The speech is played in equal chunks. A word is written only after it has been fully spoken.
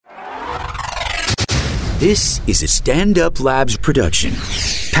This is a Stand Up Labs production,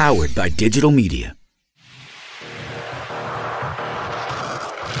 powered by digital media.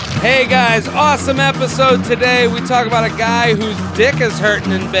 Hey guys, awesome episode today. We talk about a guy whose dick is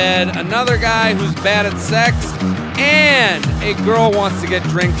hurting in bed, another guy who's bad at sex, and a girl wants to get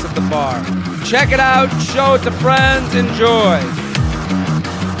drinks at the bar. Check it out, show it to friends, enjoy.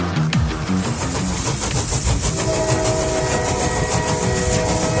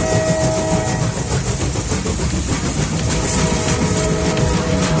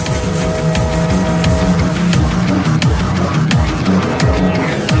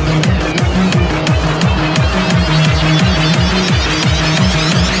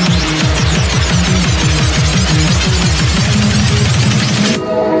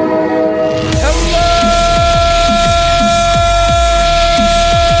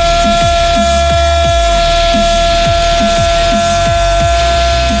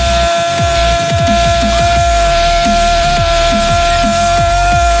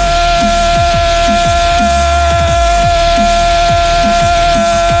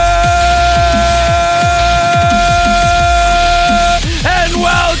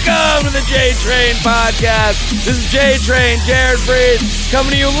 Podcast. This is J-Train, Jared Freed,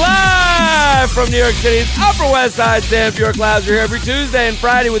 coming to you live from New York City's Upper West Side. Sam York Labs. We're here every Tuesday and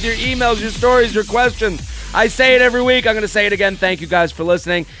Friday with your emails, your stories, your questions. I say it every week. I'm going to say it again. Thank you guys for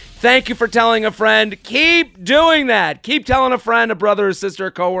listening. Thank you for telling a friend. Keep doing that. Keep telling a friend, a brother, a sister,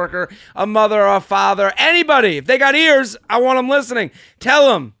 a coworker, a mother, a father, anybody. If they got ears, I want them listening.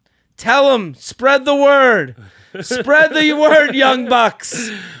 Tell them. Tell them. Spread the word. Spread the word, young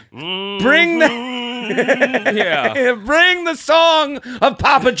bucks. Bring the bring the song of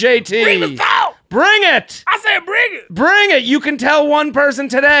Papa JT. Bring the song. Bring it. I said bring it. Bring it. You can tell one person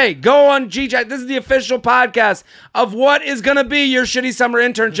today. Go on GChat. This is the official podcast of what is going to be your shitty summer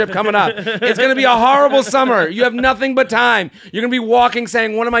internship coming up. It's going to be a horrible summer. You have nothing but time. You're going to be walking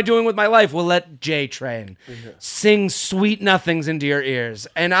saying, what am I doing with my life? Well, let J-Train sing sweet nothings into your ears.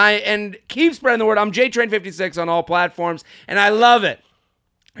 And keep spreading the word. I'm J-Train56 on all platforms, and I love it.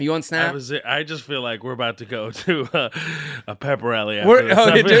 Are you on Snap? I just feel like we're about to go to a pep rally after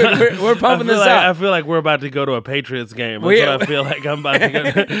this. We're pumping this up. I feel like we're about to go to a Patriots game. That's what I feel like I'm about to go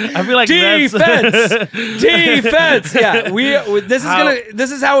to. I feel like defense. Yeah,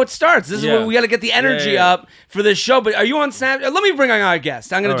 this is how it starts. This is where we got to get the energy up for this show. But are you on Snap? Let me bring on our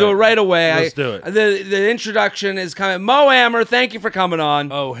guest. I'm going to do it right away. Let's do it. The introduction is coming. Mo Amer, thank you for coming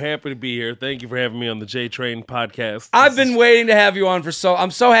on. Oh, happy to be here. Thank you for having me on the J-Train podcast. I've been waiting to have you on for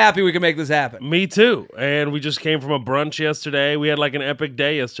I'm so happy we can make this happen. Me too. And we just came from a brunch yesterday. We had like an epic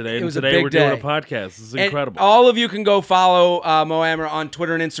day yesterday. And today we're doing a podcast. This is incredible. All of you can go follow Mo Amer on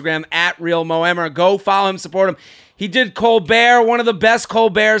Twitter and Instagram @RealMoAmer. Go follow him, support him. He did Colbert, one of the best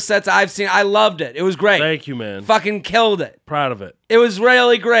Colbert sets I've seen. I loved it. It was great. Thank you, man. Fucking killed it. Proud of it. It was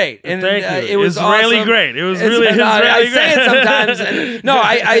really great. And thank you. It was awesome. Really great. It was really great. I say it sometimes.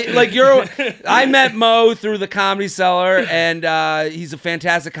 I met Mo through the Comedy Cellar, and he's a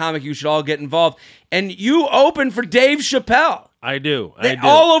fantastic comic. You should all get involved. And you opened for Dave Chappelle. I do.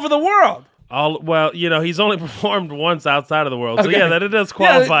 All over the world. He's only performed once outside of the world, so that it does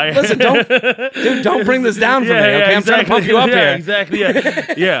qualify. Yeah, listen, don't bring this down for me. Okay, I'm trying to pump you up here. Exactly.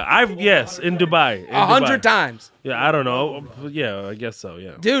 Yeah. In Dubai. 100 times. Yeah, I don't know. Yeah, I guess so.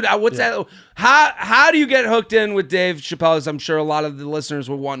 Yeah, dude, what's that? How do you get hooked in with Dave Chappelle? As I'm sure a lot of the listeners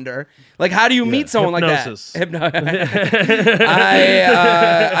will wonder. Like, how do you meet someone like that?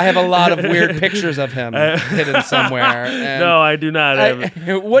 I have a lot of weird pictures of him hidden somewhere. No, I do not.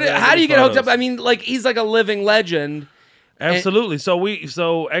 How do you get hooked up? I mean, like, he's like a living legend. Absolutely. So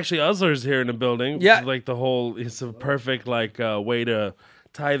actually, Usler's here in the building. Yeah, like it's a perfect way to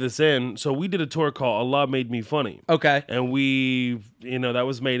tie this in. So we did a tour called Allah Made Me Funny. Okay. And that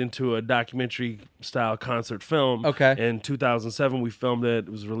was made into a documentary style concert film. Okay. In 2007, we filmed it.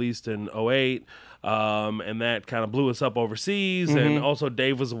 It was released in 2008. And that kind of blew us up overseas. Mm-hmm. And also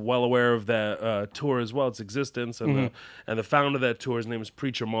Dave was well aware of that tour as well, its existence. And the founder of that tour, his name is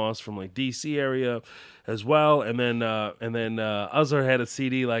Preacher Moss from like DC area as well. And then Uzzer had a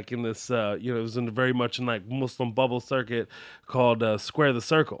CD like in this, it was very much in like Muslim bubble circuit called Square the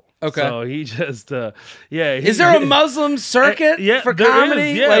Circle. Okay. So he just, is there a Muslim circuit for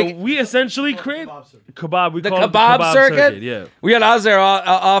comedy? Is, we essentially create kebab. We call it the kebab circuit. Yeah. We got Uzzer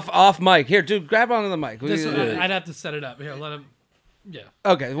off mic. Here, dude, grab onto the mic. I'd have to set it up. Here, let him. Yeah.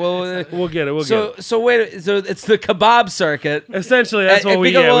 Okay, well, We'll get it. so wait, so it's the kebab circuit. Essentially, that's what we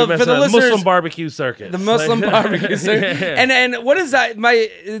because, get. well, We for the Muslim listeners- barbecue circuit. The Muslim barbecue circuit. Yeah. And what is that?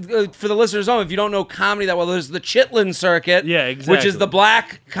 For the listeners at home, if you don't know comedy that well, there's the Chitlin circuit. Yeah, Which is exactly. the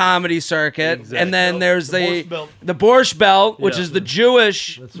black comedy circuit. Exactly. And then there's The the Borscht Belt. the Borscht Belt, which Yeah. is the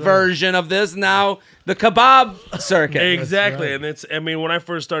Jewish right. version of this. Now the kebab circuit. Exactly, right. and it's. I mean, when I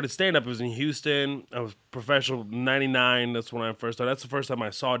first started stand up, it was in Houston. I was professional '99. That's when I first started. That's the first time I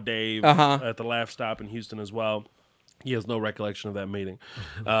saw Dave at the Laugh Stop in Houston as well. He has no recollection of that meeting.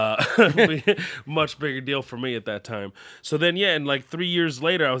 Much bigger deal for me at that time. So then, yeah, and like 3 years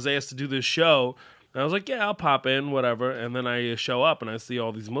later, I was asked to do this show. And I was like, yeah, I'll pop in, whatever. And then I show up and I see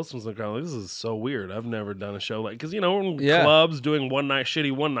all these Muslims in the crowd. Like, this is so weird. I've never done a show like, because, you know, we're in Yeah. clubs doing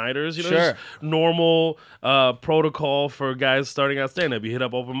shitty one-nighters, you know, Sure. just normal protocol for guys starting out stand-up. You hit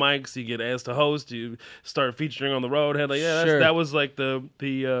up open mics, you get asked to host, you start featuring on the road. Like, yeah, Sure. that was like the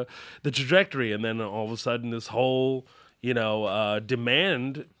trajectory. And then all of a sudden, this whole,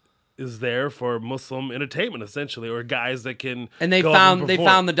 demand is there for Muslim entertainment, essentially, or guys that can. And they go up and found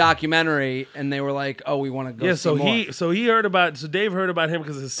perform. the documentary and they were like, oh, we want to go Yeah, see so more. he heard about Dave heard about him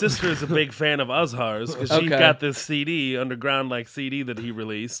because his sister is a big fan of Azhar's because she Okay. got this CD, underground like CD that he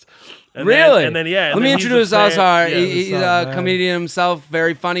released. And Really? Then, yeah. Let and me then he's a introduce fan- Azhar. yeah, He's what's up, a man? comedian himself,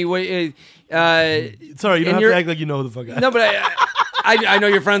 very funny. Sorry, you don't And have to you're- act like you know who the fuck I am. No, but I know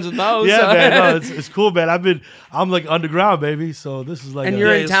you're friends with Mo. Yeah, so. man, no, it's cool, man. I'm like underground, baby. So this is like, And a- you're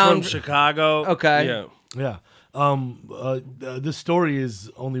Yeah, in he's town- from Chicago. Okay. Yeah. yeah. This story is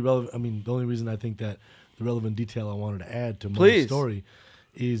only relevant. I mean, the only reason I think that the relevant detail I wanted to add to my Please. story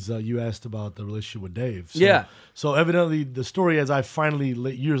is you asked about the relationship with Dave. So, Yeah. So evidently, the story, as I finally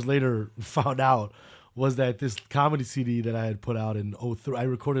years later found out, was that this comedy CD that I had put out in 2003, I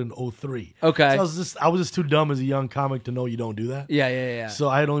recorded in 2003. Okay. So I was just too dumb as a young comic to know you don't do that. Yeah. So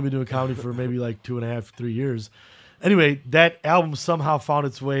I had only been doing comedy for maybe like 2.5, 3 years. Anyway, that album somehow found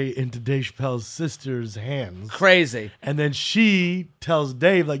its way into Dave Chappelle's sister's hands. Crazy. And then she tells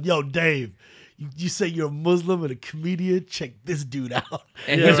Dave, like, yo, Dave, you say you're a Muslim and a comedian? Check this dude out.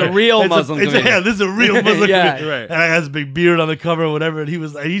 And he's a real It's Muslim comedian. Yeah, this is a real Muslim Yeah. comedian. Right. And I has a big beard on the cover or whatever. And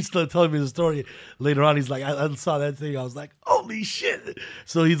he's still telling me the story later on. He's like, I saw that thing. I was like, holy shit.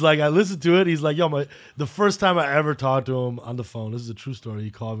 So he's like, I listened to it. He's like, yo, the first time I ever talked to him on the phone, this is a true story. He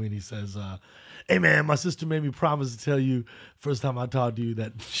called me and he says, hey, man, my sister made me promise to tell you first time I talked to you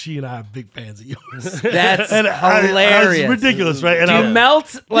that she and I are big fans of yours. That's And hilarious. it's ridiculous, right? And Do you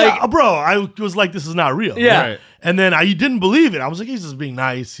melt? Like, yeah, bro, I was like, this is not real. Yeah. Right. And then I didn't believe it. I was like, he's just being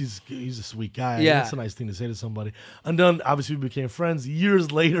nice. He's a sweet guy. Yeah. That's a nice thing to say to somebody. And then obviously we became friends.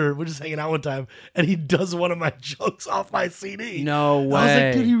 Years later, we're just hanging out one time, and he does one of my jokes off my CD. No I was way.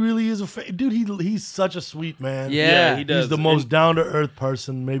 like, dude, he really is a dude. He's such a sweet man. Yeah. he does. He's the most down to earth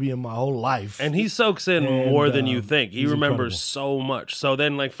person maybe in my whole life. And he soaks in And, more than you think. He he's remembers incredible. so much. So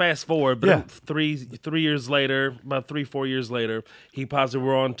then, like, fast forward, but Yeah. 3 years later, about 3-4 years later, he pops it.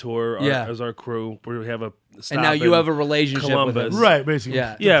 We're on tour Yeah. as our crew. We have a stop and now you in have a relationship Columbus. with him. right, basically.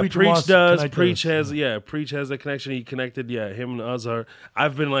 Yeah. The Yeah, preacher Preach wants to does. connect Preach us. Preach has that connection. He connected, him and Azhar.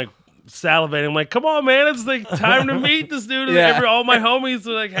 I've been like salivating. I'm like, come on, man, it's like time to meet this dude. And Yeah. all my homies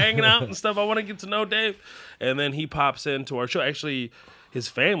are like hanging out and stuff. I want to get to know Dave. And then he pops into our show. Actually, his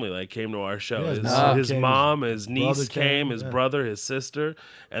family came to our show. Yeah, His came, mom, his his niece brother came, his yeah. brother, his sister,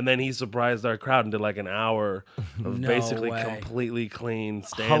 and then he surprised our crowd and did like an hour of No basically way. completely clean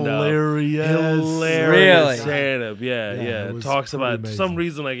stand up. Hilarious. Hilarious Really? stand up, yeah. it was Talks pretty about amazing. some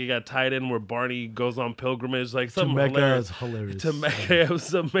reason like it got tied in where Barney goes on pilgrimage, like something Mecca hilarious. is hilarious. To Mecca, it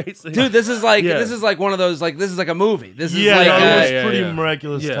was amazing, Dude, this is like Yeah. one of those like this is like a movie. This is Yeah, like no, it was yeah, pretty yeah.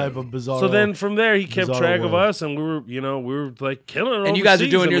 miraculous Yeah. type of bizarre. So then from there, he kept Bizarro track of world. us, and we were like killing it. And you guys are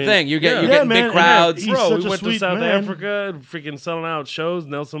overseas. doing I your mean, thing. You're yeah. getting Yeah, big man, and crowds. he's Bro, such we a went to sweet South man. Africa, freaking selling out shows,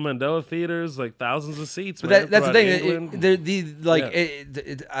 Nelson Mandela theaters, like thousands of seats. But man, that's the throughout thing.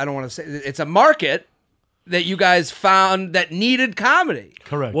 England. I don't want to say it's a market that you guys found that needed comedy.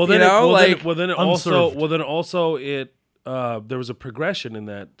 Correct. Well, then, You know, it unserved. there was a progression in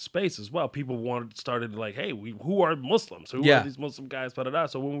that space as well. People started like, hey, who are Muslims? Who Yeah. are these Muslim guys? Blah, blah, blah.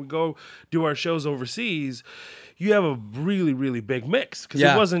 So when we go do our shows overseas, you have a really, really big mix because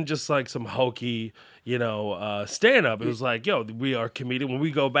Yeah. it wasn't just like some hokey, stand up. It was like, yo, we are comedian. When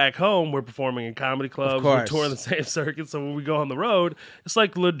we go back home, we're performing in comedy clubs. We're course. touring the same circuit. So when we go on the road, it's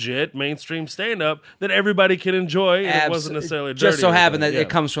like legit mainstream stand up that everybody can enjoy. And it wasn't necessarily just dirty so or happened that anything. it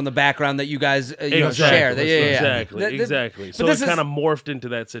comes from the background that you guys Exactly. share. Yeah. Exactly. Th- th- Exactly. but So this it is- kind of morphed into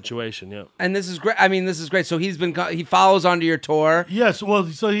that situation. Yeah. And this is great. I mean, this is great. So he follows onto your tour. Yes, well,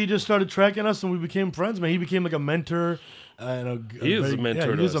 so he just started tracking us, and we became friends, man. He became like a mentor He is a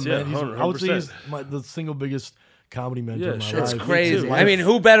mentor to us. Yeah, I would say 100%. he's the single biggest comedy mentor Yeah, in my sure. life. It's crazy. too. I mean,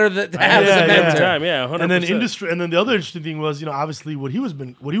 who better to have as a mentor? Time, yeah, 100%. And then the other interesting thing was, obviously what he was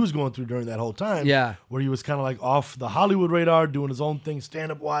going through during that whole time. Yeah. Where he was kind of like off the Hollywood radar, doing his own thing,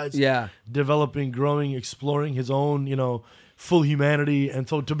 stand up wise. Yeah. Developing, growing, exploring his own, full humanity. And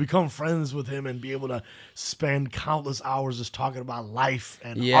so to become friends with him and be able to spend countless hours just talking about life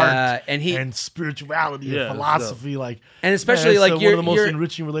and art and spirituality and philosophy, and especially it's, like one of the most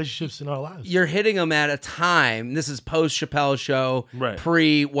enriching relationships in our lives. You're hitting him at a time. This is post Chappelle show, Right.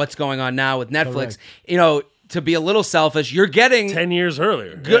 pre what's going on now with Netflix. Correct. To be a little selfish, you're getting 10 years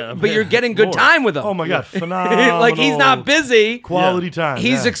earlier. good, but you're getting good more. time with him. Oh my God, phenomenal! Like he's not busy. Quality time.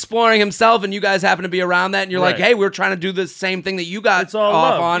 He's yeah. exploring himself, and you guys happen to be around that, and you're like, Right. "Hey, we're trying to do the same thing that you got It's all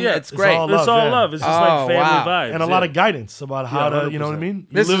off love. on. Yeah. It's It's great." all It's all yeah. love. It's just Oh, like family wow. vibes. and a lot of guidance about how to, you know what I 100%. mean?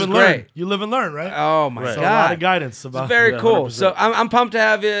 You This live is and great. learn. You live and learn, right? Oh my Right. So God, a lot of guidance about. very Yeah, cool. 100%. So I'm pumped to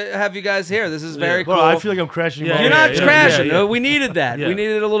have you guys here. This is very cool. Bro, I feel like I'm crashing. Yeah, You're my not yeah, crashing. yeah. We needed that. Yeah. We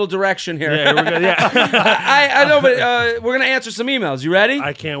needed a little direction here. Yeah, we're good. Yeah. I know, but we're gonna answer some emails. You ready?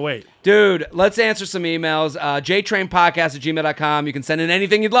 I can't wait. Dude, let's answer some emails. jtrainpodcast@gmail.com. You can send in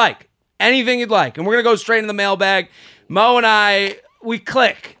anything you'd like. Anything you'd like. And we're going to go straight in the mailbag. Mo and I, we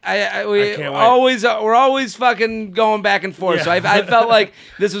click. We can't wait. we're always fucking going back and forth. Yeah. So I felt like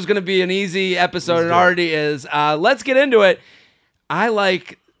this was going to be an easy episode. It already is. Let's get into it. I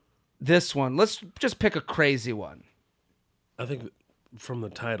like this one. Let's just pick a crazy one. I think from the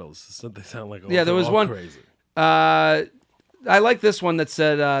titles, they sound like Yeah, there was one. crazy. I like this one that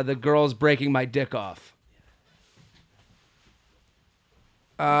said, the girl's breaking my dick off.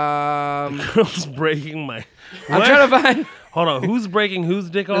 Girls breaking my. I'm What? trying to find... Hold on. Who's breaking whose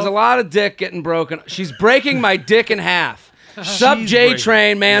dick off? There's a lot of dick getting broken. She's breaking my dick in half. Sub J breaking-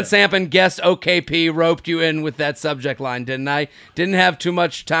 Train, Man yeah. Sampin, guest OKP roped you in with that subject line, didn't I? Didn't have too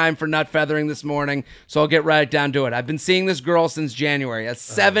much time for nut feathering this morning, so I'll get right down to it. I've been seeing this girl since January. A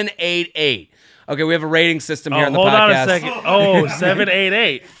 788. Okay, we have a rating system here on the hold podcast. on a second. Oh,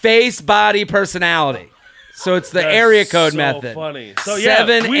 788. Face, body, personality. So it's the That's area code so method. funny. So yeah,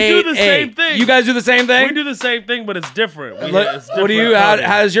 we do the 788. same thing. You guys do the same thing? We do the same thing, but it's different. Look, It's what do you? different How coding.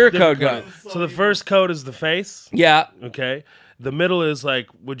 does your Different code go? coding. So the first code is the face. Yeah. Okay. The middle is like,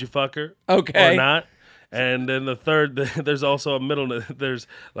 would you fuck her? Okay. Or not? And then the third, there's also a middle. There's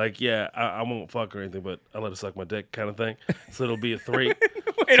like, yeah, I won't fuck or anything, but I'll let her suck my dick, kind of thing. So it'll be a 3. Wait,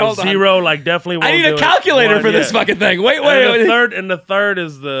 So hold on. 0, like definitely won't I need do a it. calculator 1, for this yeah. fucking thing. Wait. And the third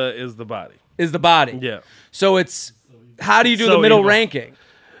is the body. Is the body. Yeah. So it's, how do you do So the middle even. ranking?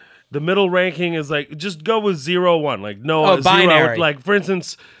 The middle ranking is like, just go with 0, 1. Like no 0. binary. Like for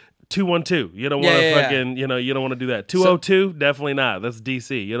instance, 212. You don't Yeah, want to yeah, fucking, you don't want to do that. 202, definitely not. That's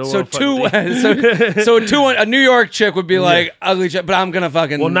DC. You don't So want to fuck so a New York chick would be like ugly chick, but I'm gonna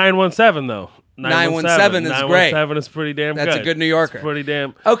fucking. Well, 917 though. 917 is great. 917 is pretty damn good. That's a good New Yorker. It's pretty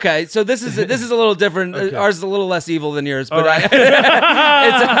damn. Okay, so this is a little different. Ours is a little less evil than yours, but right.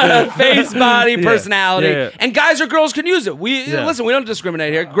 it's face, body, personality, Yeah. and guys or girls can use it. Listen, we don't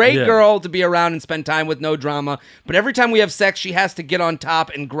discriminate here. Great Yeah. girl to be around and spend time with, no drama. But every time we have sex, she has to get on top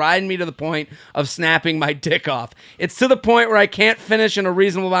and grind me to the point of snapping my dick off. It's to the point where I can't finish in a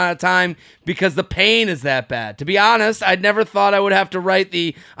reasonable amount of time because the pain is that bad. To be honest, I'd never thought I would have to write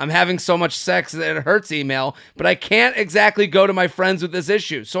the "I'm having so much sex that it hurts" email, but I can't exactly go to my friends with this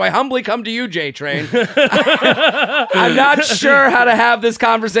issue. So I humbly come to you, J Train. I'm not sure how to have this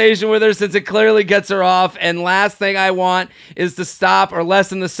conversation with her since it clearly gets her off. And last thing I want is to stop or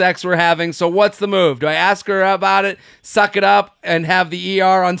lessen the sex we're having. So what's the move? Do I ask her about it, suck it up, and have the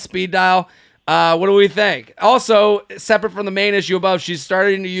ER on speed dial? What do we think? Also, separate from the main issue above, she's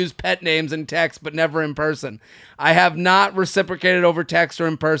starting to use pet names in text, but never in person. I have not reciprocated over text or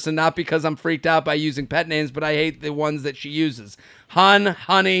in person, not because I'm freaked out by using pet names, but I hate the ones that she uses. Hun,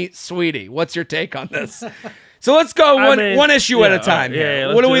 honey, sweetie. What's your take on this? So let's go one issue at a time. yeah, here.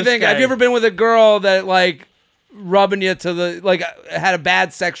 let's What do do we this think? guy. Have you ever been with a girl that like rubbing you to the like had a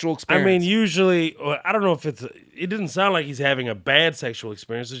bad sexual I experience? mean, usually, I don't know if it doesn't sound like he's having a bad sexual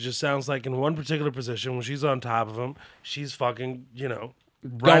experience. It just sounds like in one particular position when she's on top of him, she's fucking,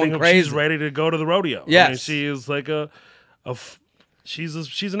 riding him. crazy. She's ready to go to the rodeo. Yes. I mean, she is like she's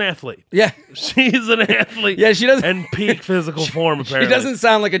an athlete. yeah. She's an athlete. Yeah, she doesn't- And peak physical form, She apparently. doesn't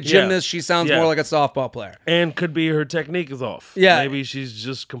sound like a gymnast. She sounds Yeah. more like a softball player. And could be her technique is off. Yeah. Maybe she's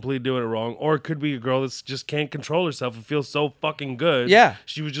just completely doing it wrong. Or it could be a girl that just can't control herself and feels so fucking good. Yeah.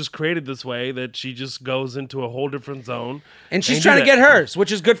 She was just created this way that she just goes into a whole different zone. And she's do trying to that. get hers,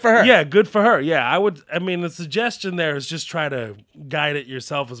 which is good for her. Yeah, good for her. Yeah, the suggestion there is just try to guide it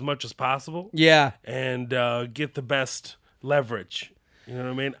yourself as much as possible. Yeah. And get the best leverage. You know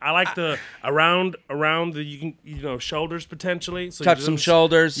what I mean? I like the around the shoulders potentially. So Touch some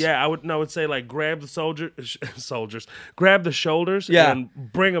shoulders. Yeah, I would say like grab the soldiers, grab the shoulders, Yeah. and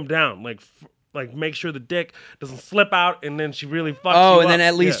bring them down. Like make sure the dick doesn't slip out, and then she really fucks you Oh, and up. then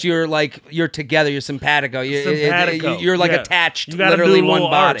at least Yeah. you're together. You're simpatico. Simpatico. You're like Yeah. attached. You gotta literally do a one little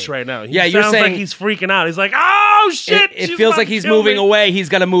body arch right now. He Yeah, you're sounds saying like he's freaking out. He's like, oh shit! it she's feels about like to he's kill moving me. away. He's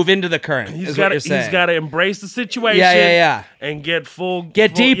got to move into the current. Is what you're saying. He's got to embrace the situation. Yeah. And get full.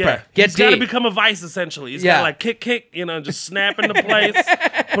 Get deeper. Yeah. Get He's got to deep. become a vice essentially. He's Yeah. got to like kick, just snap into place,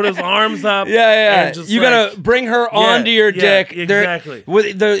 put his arms up. Yeah. And just You like, gotta bring her onto your dick. There- exactly.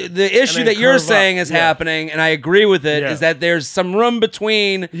 with the issue then that you're curve saying up. is Yeah. happening, and I agree with it, is Yeah. that there's some room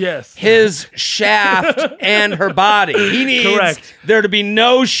between Yes. his shaft and her body. He needs Correct. there to be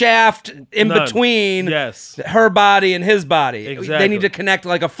no shaft in None. between Yes. her body and his body. They Exactly. need to connect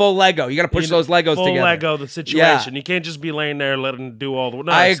like a full Lego. You got to push those Legos full together. Lego the situation. You can't just be laying there letting him do all the.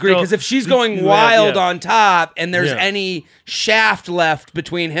 No, I agree, because if she's going wild on top and there's Yeah. any shaft left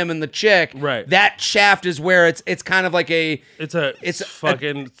between him and the chick, Right. that shaft is where it's kind of like a it's a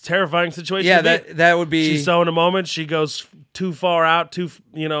fucking terrifying situation. yeah, to be. that would be She's so in a moment, she goes too far out,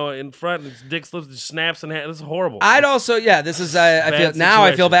 in front, and his dick slips, and snaps, and this is horrible. I'd also this is I feel Bad now I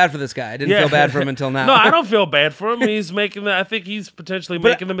feel situation. bad for this guy. I didn't feel bad for him until now. No, I don't feel bad for him. He's I think he's potentially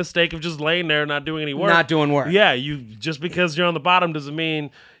making the mistake of just laying there and not doing any work. Not doing work. Yeah, just because you're on the bottom doesn't mean you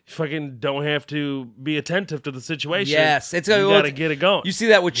fucking don't have to be attentive to the situation. Yes, you gotta get it going. You see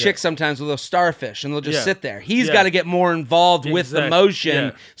that with chicks sometimes with those starfish, and they'll just Yeah. sit there. He's Yeah. got to get more involved with the Exactly. motion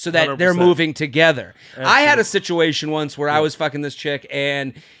Yeah. so that they're 100%. moving together. I had a Absolutely. situation once where I was fucking this chick,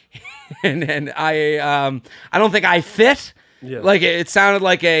 and I don't think I fit. Yeah. Like it sounded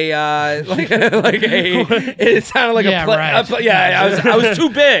like a it sounded like Yeah, right. I was too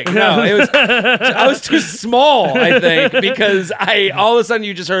big. No, I was too small, I think, because all of a sudden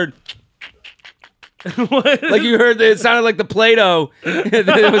you just heard like you heard it sounded like the Play-Doh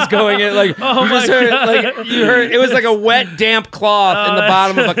that was going in. Like you just heard like you heard it was like a wet, damp cloth in the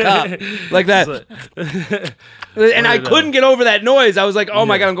bottom of a cup, like that. And I couldn't get over that noise. I was like, oh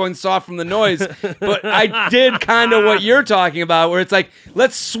my God, I'm going soft from the noise. But I did kind of what you're talking about, where it's like,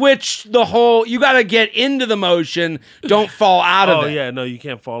 let's switch the whole, you got to get into the motion. Don't fall out of it. Oh, yeah, no, you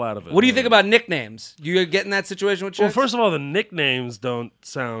can't fall out of it. What do you think about nicknames? Do you get in that situation with chicks? Well, first of all, the nicknames don't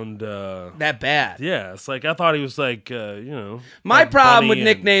sound that bad. Yeah, it's like I thought he was like, My like problem Bunny with and-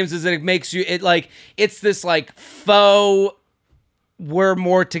 nicknames is that it makes you, it's this like faux, we're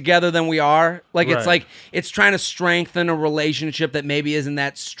more together than we are. Like it's Right. like it's trying to strengthen a relationship that maybe isn't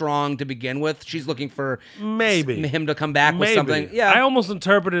that strong to begin with. She's looking for Maybe. him to come back with something. Yeah, I almost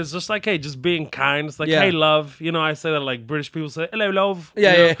interpret it as just like, hey, just being kind. It's like, Yeah. hey, love. I say that like British people say, hello, love.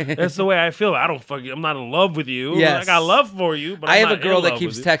 Yeah, You know? yeah. That's the way I feel. I'm not in love with you. Yes. I got love for you, but I I'm have a not girl in that love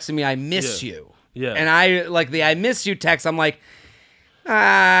keeps with you. texting me, "I miss Yeah. you." Yeah. And I like the "I miss you" text. I'm like,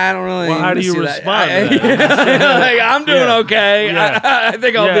 I don't really. Well, how do miss you that. respond to that? Like, I'm doing Yeah. okay. Yeah. I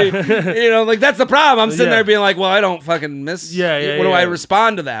think I'll be. Like that's the problem. I'm sitting Yeah. there being like, well, I don't fucking miss. Yeah, What do I yeah.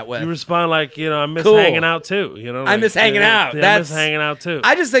 respond to that with? You respond like, I miss Cool. hanging out too. I miss hanging out. Yeah, I That's miss hanging out too.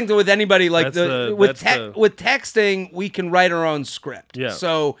 I just think that with anybody like That's the- with that's the- with texting, we can write our own script. Yeah.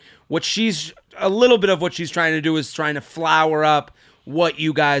 So a little bit of what she's trying to do is trying to flower up what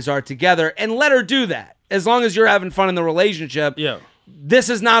you guys are together, and let her do that. As long as you're having fun in the relationship. Yeah. This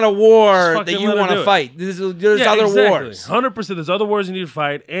is not a war Just that fucking you let her want do to it. fight. There's other wars. 100%. There's other wars you need to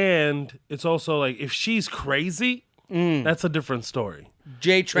fight, and it's also like if she's crazy, that's a different story.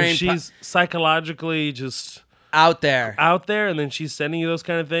 J-Train If she's psychologically just out there. out there, and then she's sending you those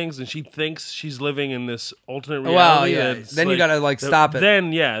kind of things, and she thinks she's living in this alternate reality. Well, yeah. that's Then you gotta, stop it.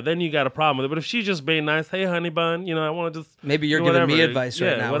 Then you got a problem with it. But if she's just being nice, hey, honey bun, I want to just Maybe you're do giving me whatever. advice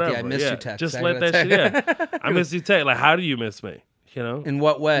right now with the I miss you text. Just I let gotta that shit. Yeah, I miss you text. Like, how do you miss me? In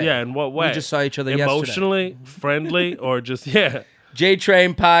what way? Yeah, in what way? We just saw each other yesterday. Emotionally, friendly, or just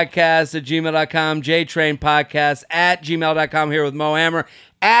JTrain Podcast at gmail.com, JTrain Podcast at gmail.com, here with Mo Hammer,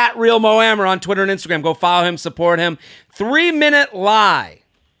 at Real Mo Hammer on Twitter and Instagram. Go follow him, support him. 3-minute lie.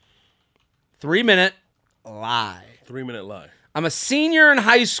 3-minute lie. 3-minute lie. I'm a senior in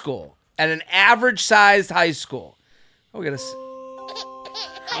high school at an average-sized high school. Oh, we got a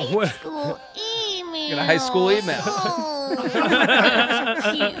High school email. Got a high school email.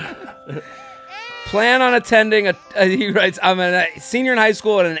 Cute. Plan on attending he writes, I'm a senior in high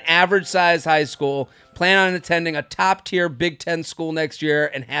school at an average-sized high school. Plan on attending a top-tier Big Ten school next year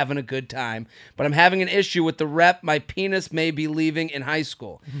and having a good time. But I'm having an issue with the rep my penis may be leaving in high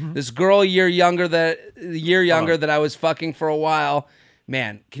school. This girl a year younger that I was fucking for a while.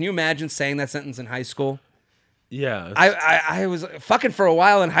 Man, can you imagine saying that sentence in high school? Yeah, I was fucking for a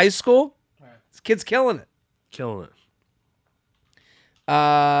while in high school. This kid's killing it. killing it.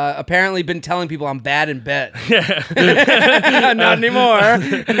 Apparently been telling people I'm bad in bed. Not anymore. I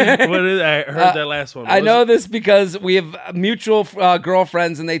heard that last one. I know this because we have mutual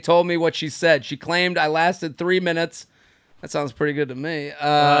girlfriends, and they told me what she said. She claimed I lasted 3 minutes. That sounds pretty good to me.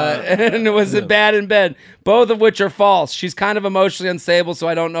 And it was bad in bed, both of which are false. She's kind of emotionally unstable, so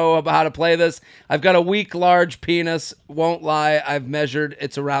I don't know about how to play this. I've got a weak, large penis. Won't lie. I've measured.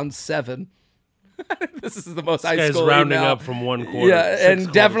 It's around 7. This is the most high Guy's school rounding email. up from 1 quarter. Yeah, 6 and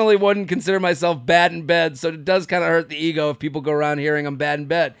quarters. definitely wouldn't consider myself bad in bed, so it does kind of hurt the ego if people go around hearing I'm bad in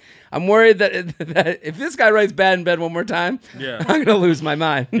bed. I'm worried that if this guy writes bad in bed one more time, I'm going to lose my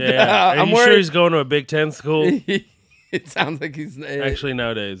mind. Yeah. Are you sure he's going to a Big Ten school? It sounds like he's... Actually,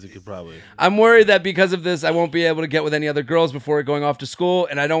 nowadays, he could probably. I'm worried that because of this, I won't be able to get with any other girls before going off to school,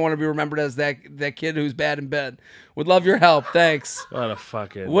 and I don't want to be remembered as that kid who's bad in bed. Would love your help. Thanks. What a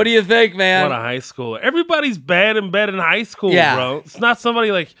fucking. What do you think, man? What a high schooler. Everybody's bad in bed in high school, Yeah. bro. It's not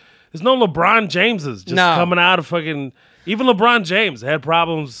somebody like. There's no LeBron Jameses just No. coming out of fucking. Even LeBron James had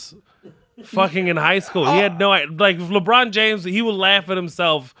problems fucking in high school. He had no. Like, if LeBron James, he would laugh at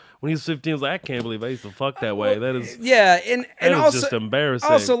himself when he was 15. He was like, I can't believe I used to fuck that way. That is. Yeah, and That is also just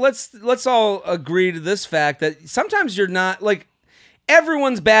embarrassing. Also, let's all agree to this fact that sometimes you're not like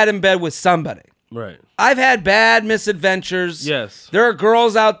everyone's bad in bed with somebody. Right. I've had bad misadventures. Yes. There are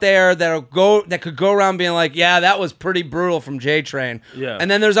girls out there that could go around being like, yeah, that was pretty brutal from J Train. Yeah.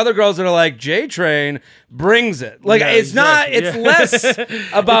 And then there's other girls that are like, J Train brings it. Like, Yeah, it's exactly. not, it's Yeah. less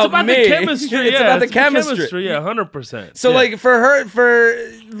about, It's about me. the chemistry. It's yeah, about the chemistry. Yeah, 100%. So, yeah.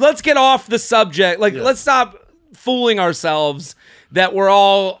 like, let's get off the subject. Like, let's stop fooling ourselves that we're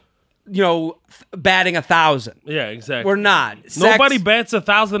all, batting 1,000. Yeah, exactly. We're not. Nobody bats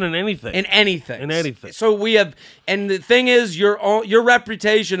 1,000 in anything. In anything. In anything. So we have, and the thing is, your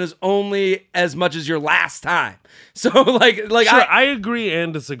reputation is only as much as your last time. So like Sure, I agree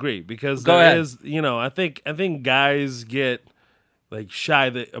and disagree because Go there ahead. is, I think guys get like shy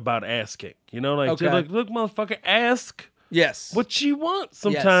about asking. Like, Okay. they're like, look, motherfucker, ask yes, what you want.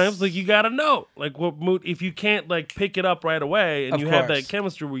 Sometimes, Yes. like, you gotta know, like, what mood. If you can't like pick it up right away, and Of you have course. that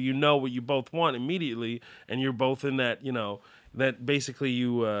chemistry where you know what you both want immediately, and you're both in that, that basically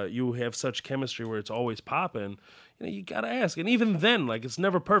you have such chemistry where it's always popping. You gotta ask, and even then, like, it's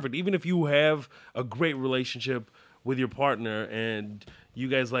never perfect. Even if you have a great relationship with your partner and you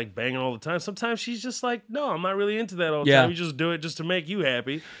guys like banging all the time, sometimes she's just like, no, I'm not really into that all the Yeah. time. You just do it just to make you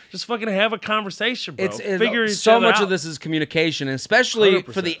happy. Just fucking have a conversation, bro. it's Figure each so other much out. of this is communication, especially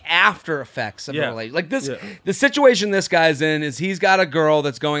 100%. for the after effects of a Yeah. relationship. Like this, Yeah. the situation this guy's in is he's got a girl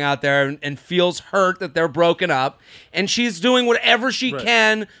that's going out there and feels hurt that they're broken up, and she's doing whatever she Right.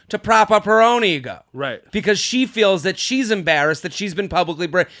 can to prop up her own ego. Right. Because she feels that she's embarrassed that she's been publicly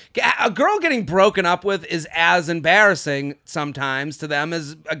a girl getting broken up with is as embarrassing sometimes to them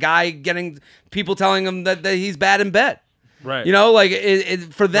as a guy getting people telling him that he's bad in bed. Right. Like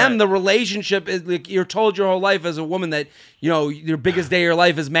for them, Right. the relationship is like you're told your whole life as a woman that your biggest day of your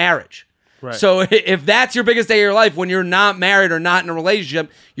life is marriage. Right. So if that's your biggest day of your life when you're not married or not in a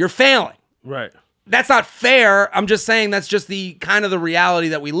relationship, you're failing. Right. That's not fair. I'm just saying that's just the kind of the reality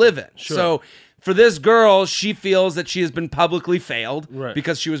that we live in. Sure. So for this girl, she feels that she has been publicly failed Right.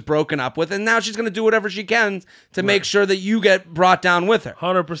 because she was broken up with, and now she's going to do whatever she can to make sure that you get brought down with her.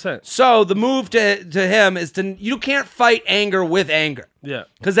 100%. So the move to him is you can't fight anger with anger Yeah.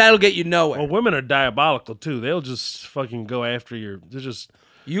 because that'll get you nowhere. Well, women are diabolical too. They'll just fucking go after they're just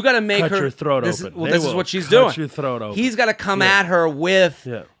You got to make cut her your throat this open. Is, well, They this is will what she's cut doing. your throat open. He's got to come at her with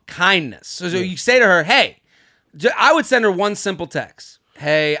Yeah. kindness. So you say to her, "Hey," I would send her one simple text.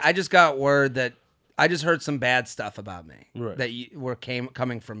 "Hey, I just got word that I just heard some bad stuff about me Right. that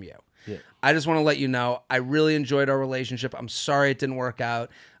coming from you. Yeah. I just want to let you know I really enjoyed our relationship. I'm sorry it didn't work out.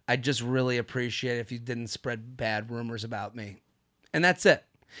 I just really appreciate it if you didn't spread bad rumors about me." And that's it.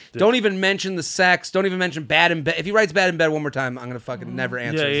 Don't even mention the sex. Don't even mention bad in bed. If he writes bad in bed one more time, I'm gonna fucking never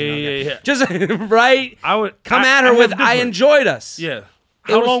answer. his email again. Yeah. Just right. I would Come I- at I her have with, "I different- enjoyed us." Yeah.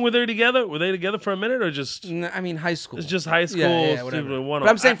 How was- long were they together? Were they together for a minute or just? I mean, high school. It's just high school. Yeah, whatever. stupid one-off. But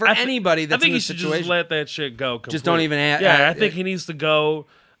I'm saying for I thi- anybody that's I think in he this should situation, just let that shit go. Just don't completely. even Yeah, I think he needs to go.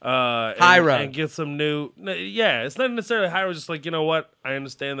 High road. And get some new. Yeah, it's not necessarily high road. Just like, you know what? I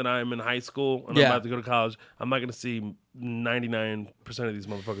understand that I'm in high school and Yeah. I'm about to go to college. I'm not going to see 99% of these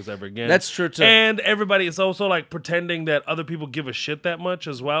motherfuckers ever again. That's true, too. And everybody is also like pretending that other people give a shit that much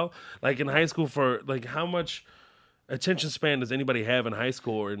as well. Like in high school, for like how much. attention span does anybody have in high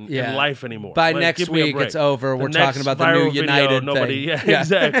school or in life anymore? By Like, next give me a week, break. it's over. We're The talking next about the new viral video, United nobody, thing. Yeah,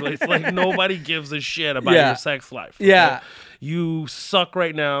 exactly. It's like nobody gives a shit about Yeah. your sex life. okay? Yeah. You suck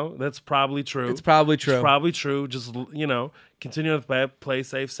right now. That's probably true. It's probably true. It's probably true. Just, continue with that. Play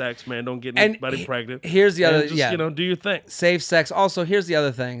safe sex, man. Don't get And anybody pregnant. here's the And other- just, yeah. do your thing. Safe sex. Also, here's the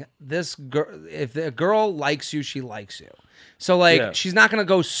other thing. This girl, if a girl likes you, she likes you. So Yeah. she's not gonna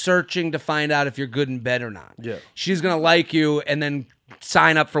go searching to find out if you're good in bed or not. Yeah. She's gonna like you and then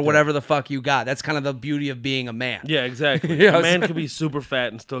sign up for whatever the fuck you got. That's kind of the beauty of being a man. Yeah, exactly. Yeah, A man so- can be super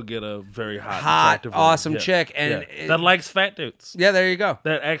fat and still get a very hot, attractive awesome woman. chick, and that likes fat dudes. Yeah, there you go.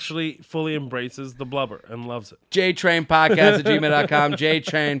 That actually fully embraces the blubber and loves it. JTrainPodcast at gmail.com.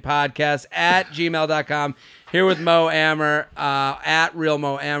 JTrainPodcast at gmail.com. Here with Mo Amer, at Real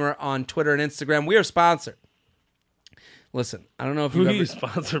Mo Amer on Twitter and Instagram. We are sponsored. Listen, I don't know if Who you've are ever... you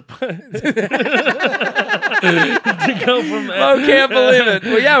sponsored by? To go from Mo can't believe it.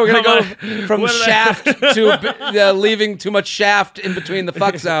 Well, yeah, we're going Come to go from shaft to leaving too much shaft in between the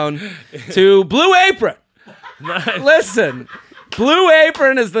fuck zone to Blue Apron. Nice. Listen, Blue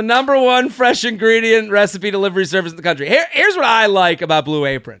Apron is the #1 fresh ingredient recipe delivery service in the country. Here's what I like about Blue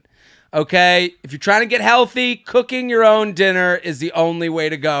Apron. Okay, if you're trying to get healthy, cooking your own dinner is the only way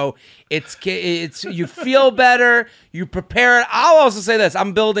to go. It's you feel better, you prepare it. I'll also say this: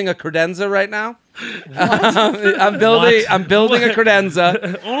 I'm building a credenza right now. I'm building a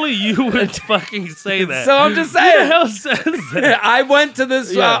credenza. Only you would fucking say that. So I'm just Who the saying. hell says that? I went to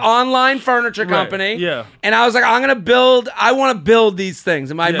this Yeah. online furniture company, yeah. and I was like, I want to build these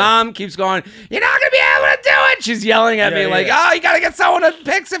things. And my mom keeps going, you're not going to be able to do it. She's yelling at me like, oh, you got to get someone to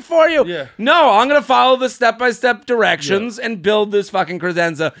fix it for you. Yeah. No, I'm going to follow the step-by-step directions and build this fucking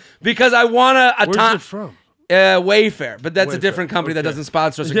credenza because I want to... Where's it from? Wayfair, but that's a Wayfair, different company that okay. doesn't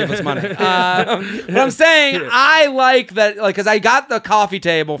sponsor us or give us money. But I'm saying I like that, because I got the coffee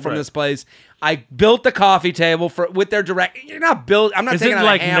table from Right. this place. I built the coffee table with their direct. You're not build. I'm not Is taking it out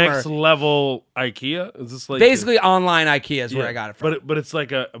like a hammer. next level IKEA? Is this like Basically, online IKEA is where Yeah. I got it from. But it's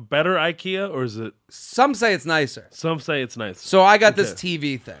like a better IKEA, or is it? Some say it's nicer. Some say it's nice. So I got this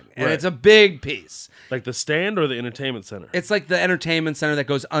TV thing, and Right. it's a big piece. Like the stand or the entertainment center? It's like the entertainment center that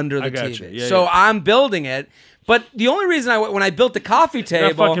goes under the I got TV. you. Yeah, so yeah. I'm building it. But the only reason when I built the coffee You're not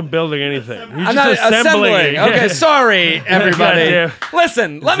table, fucking building anything. You're I'm just not assembling it. Okay, sorry, everybody. Goddamn.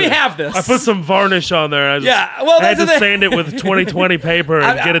 Listen, let me have this. I put some varnish on there. I just well, had that's to the thing. sand it with 20/20 paper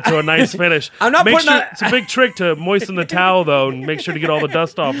and get it to a nice finish. I'm not Make putting sure, on- it's a big trick to moisten the towel though, and make sure to get all the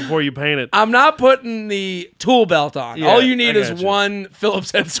dust off before you paint it. I'm not putting the tool belt on. Yeah, all you need I is got you. one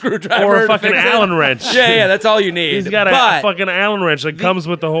Phillips head screwdriver Or a to fucking fix it. Allen wrench. Yeah, that's all you need. He's got a But fucking Allen wrench that comes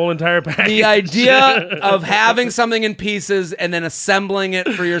with the whole entire package. the idea of having something in pieces and then assembling it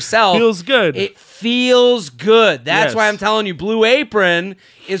for yourself Feels good. It feels good. That's Yes. why I'm telling you, Blue Apron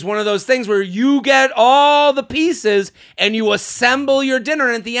is one of those things where you get all the pieces and you assemble your dinner.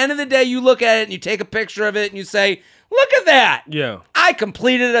 And at the end of the day, you look at it and you take a picture of it and you say, look at that. Yeah. I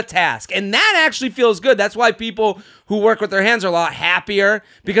completed a task. And that actually feels good. That's why people who work with their hands are a lot happier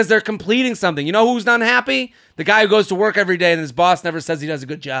because they're completing something. You know who's unhappy? The guy who goes to work every day and his boss never says he does a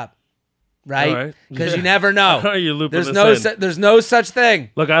good job. All Right? right. Because Yeah. you never know. How are you looping There's this no in? there's no such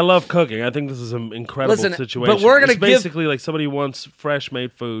thing. Look, I love cooking. I think this is an incredible Listen, situation. but we're gonna it's give- basically like somebody wants fresh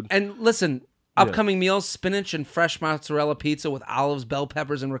made food. And listen, upcoming meals: spinach and fresh mozzarella pizza with olives, bell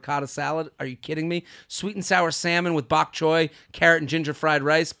peppers, and ricotta salad. Are you kidding me? Sweet and sour salmon with bok choy, carrot and ginger fried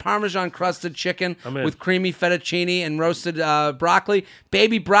rice, Parmesan crusted chicken I'm in. with creamy fettuccine and roasted broccoli,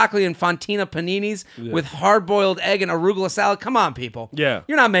 baby broccoli and fontina paninis with hard boiled egg and arugula salad. Come on, people. Yeah.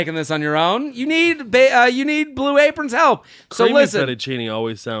 You're not making this on your own. You need Blue Apron's help. So Creamy listen. fettuccine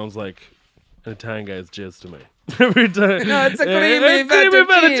always sounds like an Italian guy's jizz to me. Every time. No, it's a Yeah, creamy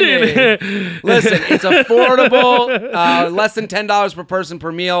fettuccine. Listen, it's affordable, less than $10 per person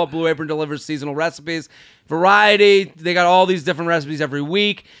per meal. Blue Apron delivers seasonal recipes, variety. They got all these different recipes every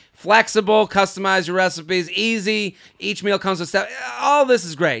week. Flexible, customize your recipes, easy. Each meal comes with stuff. All this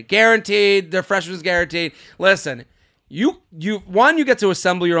is great, guaranteed. Their freshness is guaranteed. Listen, you get to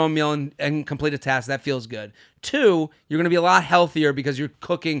assemble your own meal and complete a task. That feels good. 2, you're going to be a lot healthier because you're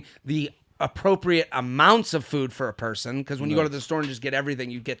cooking the appropriate amounts of food for a person, because when you go to the store and just get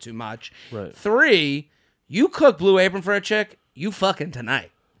everything, you get too much. Right. 3, you cook Blue Apron for a chick, you fucking tonight.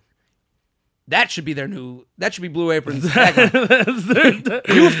 That should be Blue Apron's tagline.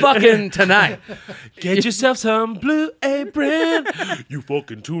 You fucking tonight. Get yourself some Blue Apron. You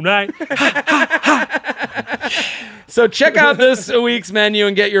fucking tonight. So check out this week's menu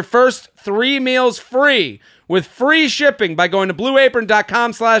and get your first 3 meals free with free shipping by going to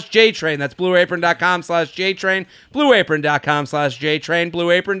blueapron.com/JTrain. That's blueapron.com/JTrain, blueapron.com/JTrain,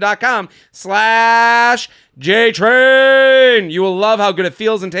 blueapron.com/JTrain. You will love how good it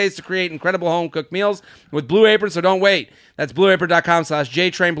feels and tastes to create incredible home-cooked meals with Blue Apron, so don't wait. That's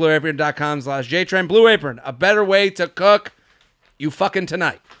blueapron.com/JTrain, blueapron.com/JTrain. Blue Apron, a better way to cook you fucking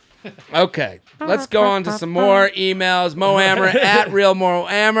tonight. Okay, let's go on to some more emails. Mo Ammer at Real Mo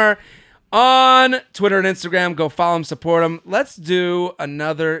Ammer on Twitter and Instagram. Go follow him, support him. Let's do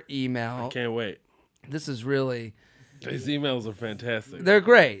another email. Can't wait. This is really... These emails are fantastic. They're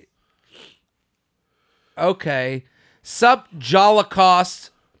great. Okay. Sup, Jollicost.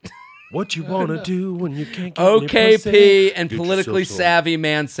 What you want to do when you can't get any OKP pussy? and Get politically yourself some. savvy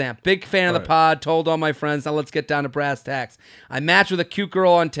man Samp. Big fan of the Right. pod. Told all my friends. Now let's get down to brass tacks. I matched with a cute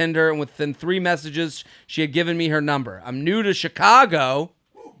girl on Tinder, and within 3 messages, she had given me her number. I'm new to Chicago.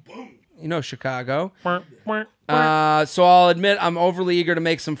 You know Chicago. So I'll admit I'm overly eager to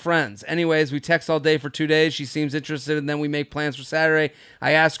make some friends. Anyways, we text all day for 2 days. She seems interested, and then we make plans for Saturday.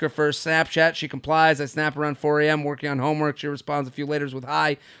 I ask her for a Snapchat. She complies. I snap around 4 a.m. working on homework. She responds a few later with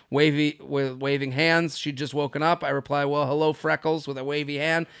hi, waving hands. She'd just woken up. I reply, well, hello, Freckles, with a wavy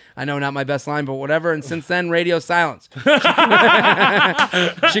hand. I know not my best line, but whatever. And since then, radio silence.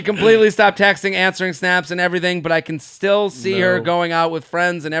 She completely stopped texting, answering snaps, and everything, but I can still see her going out with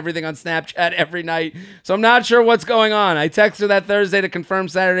friends and everything on Snapchat every night. So I'm not sure what's going on. I text her that Thursday to confirm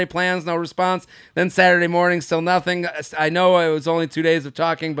Saturday plans, no response. Then Saturday morning, still nothing. I know it was only 2 days of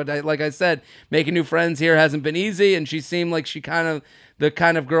talking, but like I said, making new friends here hasn't been easy, and she seemed like the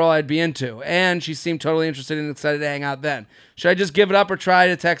kind of girl I'd be into. And she seemed totally interested and excited to hang out then. Should I just give it up or try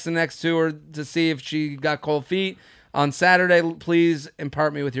to text the next to her to see if she got cold feet? On Saturday, please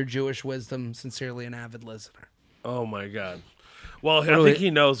impart me with your Jewish wisdom. Sincerely, an avid listener. Oh my God. Well, I think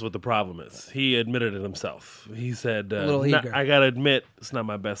he knows what the problem is. He admitted it himself. He said, little eager. I gotta admit, it's not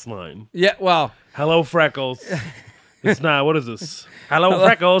my best line. Yeah, well... Hello, Freckles. It's not. What is this? Hello,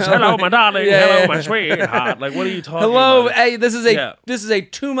 Freckles. Hello, my darling. Yeah, Hello, yeah. my sweetheart. Like, what are you talking Hello, about? hey, this is Yeah. a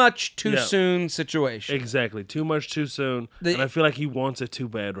too much, too Yeah. soon situation. Exactly. Too much too soon. The- And I feel like he wants it too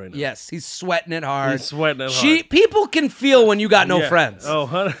bad right now. Yes, he's sweating it hard. He's sweating it hard. People can feel when you got no Yeah. friends.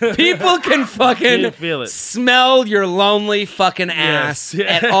 Oh, People can fucking Can feel it. smell your lonely fucking ass Yeah.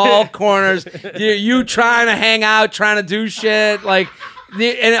 at all corners. You trying to hang out, trying to do shit, like...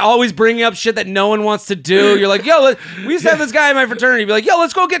 And always bringing up shit that no one wants to do. You're like, yo, we used to have this guy in my fraternity be like, yo,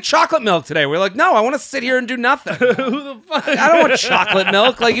 let's go get chocolate milk today. We're like, no, I want to sit here and do nothing. Who the fuck? I don't want chocolate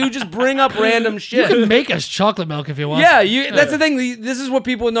milk. Like, you just bring up random shit. You can make us chocolate milk if you want. Yeah, that's the thing. This is what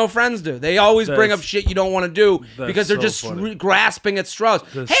people with no friends do. They always bring up That's- shit you don't want to do because they're so just funny. grasping at straws.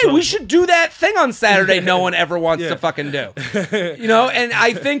 That's Hey, so we should do that thing on Saturday no one ever wants Yeah. to fucking do. You know, and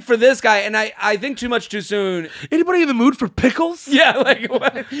I think for this guy, and I think too much too soon. Anybody in the mood for pickles? Yeah, like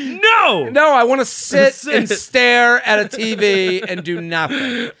what? No. No, I want to sit Sit. and stare at a TV and do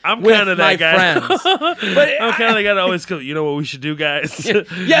nothing. I'm with kind of my that guy. friends. But I'm kind of the guy that always go, you know what we should do, guys?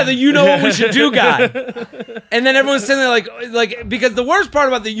 yeah, the you know what we should do guy. And then everyone's sitting there like because the worst part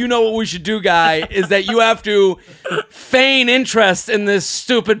about the you know what we should do guy is that you have to feign interest in this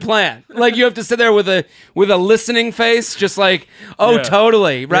stupid plan. Like you have to sit there with a listening face, just like, oh, Yeah.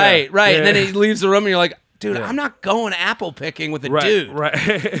 totally, right. And Yeah. then he leaves the room and you're like, dude, Yeah. I'm not going apple picking with a Right, dude. right.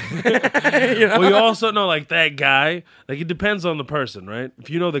 You know? Well, you also know, like, that guy, like, it depends on the person, right? If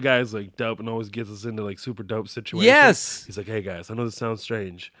you know the guy's, like, dope and always gets us into, like, super dope situations. Yes. He's like, hey, guys, I know this sounds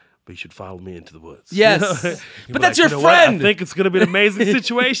strange, but you should follow me into the woods. Yes. You know? But You're that's like, your "You know what? friend." I think it's going to be an amazing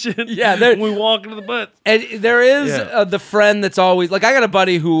situation. Yeah, when we walk into the woods. And there is Yeah. the friend that's always like, I got a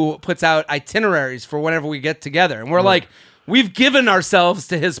buddy who puts out itineraries for whenever we get together, and we're like, we've given ourselves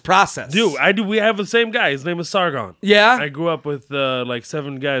to his process. Dude, I do. We have the same guy. His name is Sargon. Yeah? I grew up with like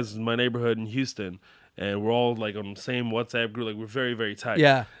 7 guys in my neighborhood in Houston, and we're all like on the same WhatsApp group. Like we're very, very tight.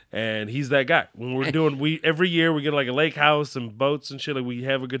 Yeah. And he's that guy. When we're doing, every year we get like a lake house and boats and shit. Like we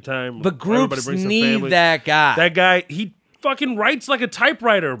have a good time. But Everybody groups brings their need families. that guy. That guy, he fucking writes like a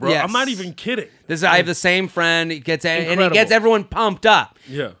typewriter, bro. Yes. I'm not even kidding. I have the same friend. He gets and he Incredible. gets everyone pumped up.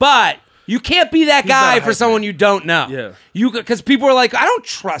 Yeah. But you can't be that not guy a for hype someone man. you don't know. Yeah. Because people are like, I don't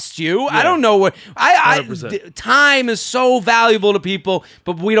trust you. I Yeah. don't know what. 100%. Time is so valuable to people,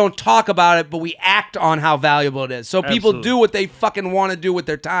 but we don't talk about it. But we act on how valuable it is. So people Absolutely. do what they fucking want to do with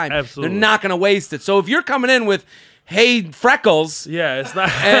their time. Absolutely. They're not going to waste it. So if you're coming in with, hey, Freckles. Yeah, it's not.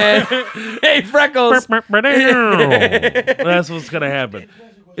 And, hey, Freckles. That's what's gonna happen.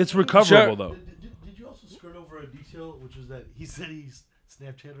 It's recoverable Sure. though. Did you also skirt over a detail, which is that he said he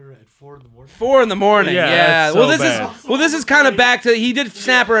Snapchat her at 4 in the morning. 4 in the morning. Yeah, Yeah. that's so Well, bad. this is kind of back to. He did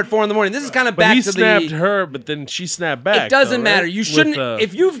snap her at 4 in the morning. This is kind of But back he to snapped the. her, but then she snapped back. It doesn't though, right? matter. You shouldn't. With,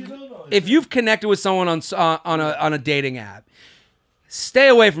 If you've connected with someone on a dating app, stay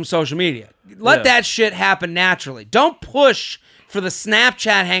away from social media. Let Yeah. that shit happen naturally. Don't push for the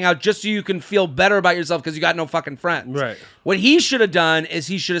Snapchat hangout just so you can feel better about yourself because you got no fucking friends. Right. What he should have done is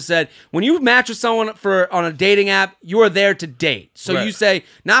he should have said, when you match with someone on a dating app, you are there to date. So Right. you say,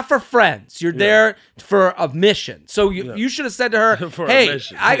 not for friends. You're there for a mission. So you should have said to her, For a hey,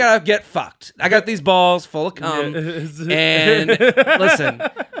 mission. I gotta get fucked. I got these balls full of cum. Yeah. And listen,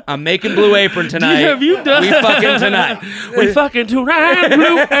 I'm making Blue Apron tonight. Have you done- We fucking tonight. we fucking tonight,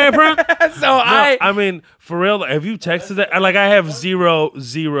 Blue Apron. So No, I I mean, for real, have you texted that? Like, I have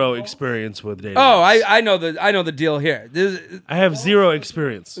zero experience with dating. Oh, I know the deal here. This is I have zero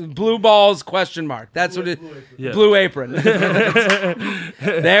experience. blue balls question mark. That's what it. Yeah. Blue Apron.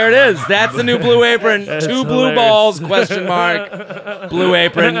 There it is. That's the new Blue Apron. That's Two blue hilarious. balls question mark. Blue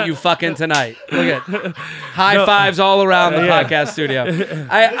Apron. You fucking tonight. Look at high fives all around the podcast studio.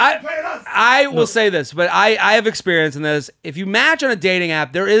 I will say this, but I have experience in this. If you match on a dating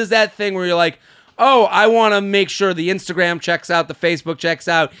app, there is that thing where you're like, oh, I want to make sure the Instagram checks out, the Facebook checks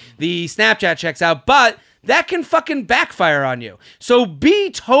out, the Snapchat checks out, but that can fucking backfire on you. So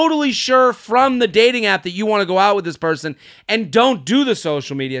be totally sure from the dating app that you want to go out with this person and don't do the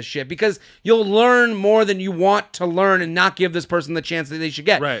social media shit because you'll learn more than you want to learn and not give this person the chance that they should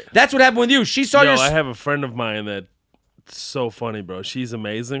get. Right. That's what happened with you. She saw Yo, your... I have a friend of mine that's so funny, bro. She's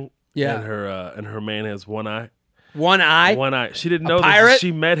amazing. Yeah. And her man has one eye. one eye. One eye. She didn't know pirate?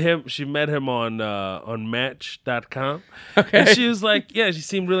 this. She met him on Match.com. Okay. And she was like, yeah, she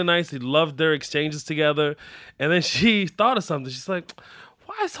seemed really nice. He loved their exchanges together. And then she thought of something. She's like,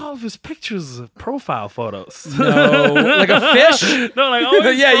 why is all of his pictures profile photos? No, like a fish? No, like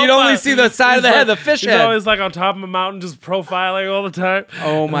always Yeah, you'd only see the side of the head, the fish he's head. always like on top of a mountain, just profiling all the time.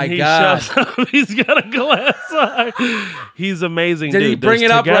 Oh my And he God. shows up, he's got a glass eye. He's amazing. Did dude. he bring They're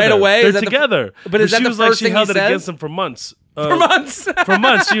it up right together. away? They're Is that the- together. But is that she the was like, first she thing he held it said? against him for months. For months. For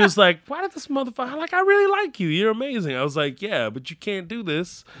months, she was like, "Why did this motherfucker? Like, I really like you. You're amazing." I was like, "Yeah, but you can't do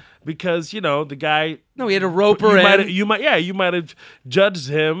this because the guy." No, he had to rope her in. You might have judged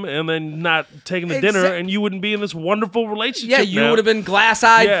him and then not taken the dinner, and you wouldn't be in this wonderful relationship. Yeah, you now. would have been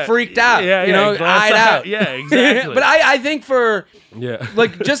glass-eyed, freaked out. Yeah, eyed out. Yeah, exactly. But I think for yeah,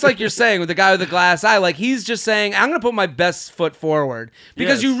 like just like you're saying with the guy with the glass eye, like he's just saying, I'm gonna put my best foot forward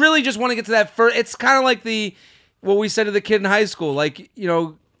because Yes. you really just want to get to that first. It's kind of like what we said to the kid in high school, like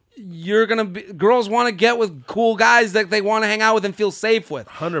you're gonna be, girls want to get with cool guys that they want to hang out with and feel safe with.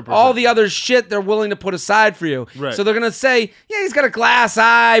 100%. All the other shit they're willing to put aside for you. Right. So they're gonna say, yeah, he's got a glass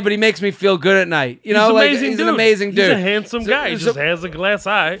eye, but he makes me feel good at night. he's an amazing dude. dude. He's a handsome guy. He just has a glass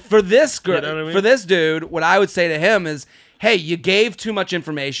eye. For this girl, You know what I mean? for this dude, what I would say to him is, hey, you gave too much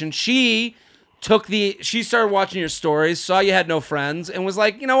information. She started watching your stories, saw you had no friends, and was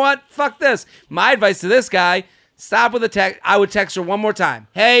like, you know what? Fuck this. My advice to this guy, stop with the text. I would text her one more time.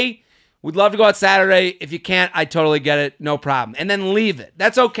 Hey, we'd love to go out Saturday. If you can't, I totally get it. No problem. And then leave it.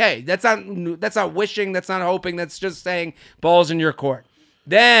 That's okay. That's not wishing. That's not hoping. That's just saying balls in your court.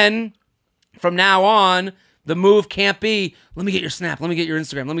 Then, from now on, the move can't be, let me get your Snap, let me get your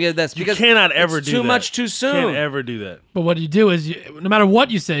Instagram, let me get this. You Because cannot ever it's do too that. much too soon. Can't ever do that. But what you do is, no matter what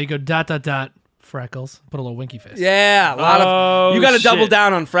you say, you go ... freckles, put a little winky face. Yeah, a lot of. You got to double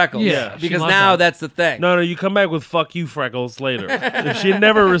down on freckles. Yeah, she because loved now that. that's the thing. No, you come back with "fuck you, Freckles" later. If she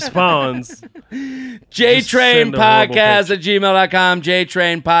never responds, JTrain send a horrible Podcast at gmail.com.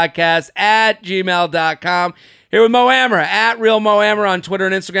 JTrain Podcast at gmail.com. Here with Mo Ammer at Real Mo Ammer on Twitter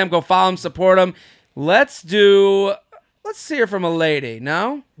and Instagram. Go follow him, support him. Let's hear from a lady.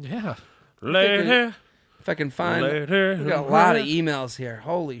 No, Yeah. later, if I can find. later, We got a lot of emails here.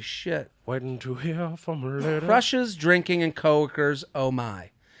 Holy shit. waiting to hear from her later. Crushes, drinking, and coworkers. Oh my.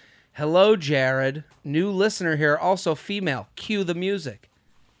 Hello, Jared. New listener here, also female. Cue the music.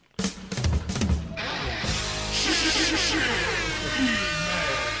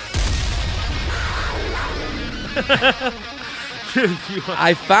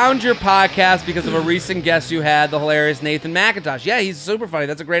 I found your podcast because of a recent guest you had, the hilarious Nathan McIntosh. Yeah, he's super funny.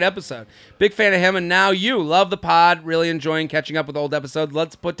 That's a great episode. Big fan of him, and now you. Love the pod. Really enjoying catching up with old episodes.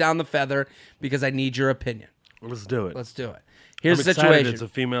 Let's put down the feather because I need your opinion. Let's do it. Let's do it. Here's I'm the excited situation. It's a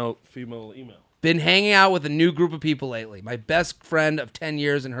female email. Been hanging out with a new group of people lately. My best friend of 10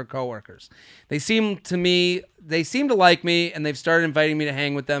 years and her coworkers. They seem to like me, and they've started inviting me to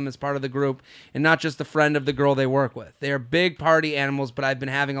hang with them as part of the group and not just the friend of the girl they work with. They are big party animals, but I've been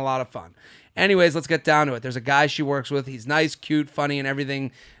having a lot of fun. Anyways, let's get down to it. There's a guy she works with. He's nice, cute, funny, and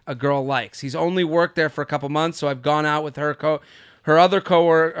everything a girl likes. He's only worked there for a couple months, so I've gone out with her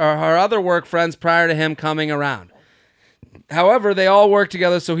other work friends prior to him coming around. However, they all work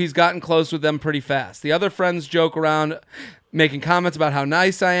together, so he's gotten close with them pretty fast. The other friends joke around, making comments about how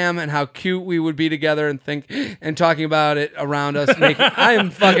nice I am and how cute we would be together, and talking about it around us. I am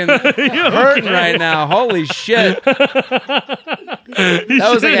fucking hurting right now. Holy shit! That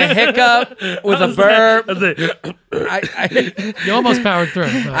was like a hiccup with a burp. You almost powered through.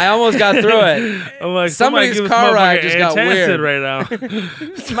 I almost got through it. I'm like, Somebody's car ride just got weird right now.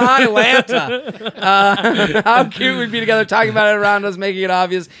 It's my Atlanta. How cute we'd be together, talking about it around us, making it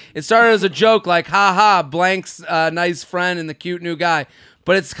obvious. It started as a joke, like, haha, blank's nice friend and the cute new guy.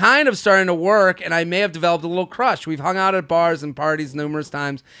 But it's kind of starting to work, and I may have developed a little crush. We've hung out at bars and parties numerous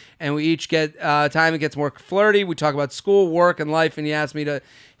times, and we each get time it gets more flirty. We talk about school, work, and life, and he'll ask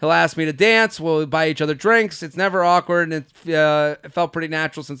me to dance. We'll buy each other drinks. It's never awkward, and it felt pretty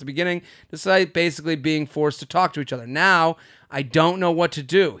natural since the beginning, despite basically being forced to talk to each other. Now, I don't know what to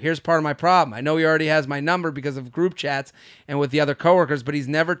do. Here's part of my problem. I know he already has my number because of group chats and with the other coworkers, but he's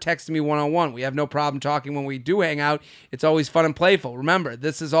never texted me one-on-one. We have no problem talking when we do hang out. It's always fun and playful. Remember,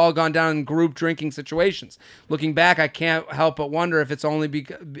 this has all gone down in group drinking situations. Looking back, I can't help but wonder if it's only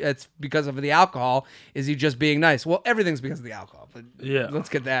because of the alcohol. Is he just being nice? Well, everything's because of the alcohol. But Yeah. let's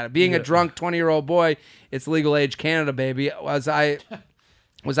get that. Being a drunk 20-year-old boy, it's legal age Canada, baby.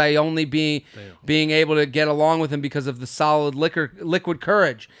 Was I only being able to get along with him because of the solid liquid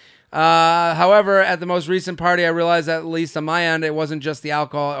courage? However, at the most recent party, I realized that, at least on my end, it wasn't just the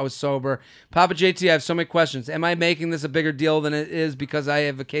alcohol. I was sober. Papa JT, I have so many questions. Am I making this a bigger deal than it is because I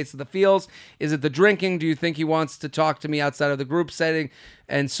have a case of the feels? Is it the drinking? Do you think he wants to talk to me outside of the group setting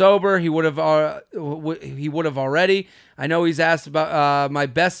and sober? He would have already. I know he's asked about my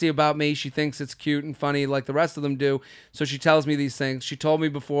bestie about me. She thinks it's cute and funny like the rest of them do, so she tells me these things. She told me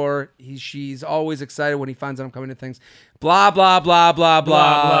before she's always excited when he finds out I'm coming to things. Blah, blah, blah, blah,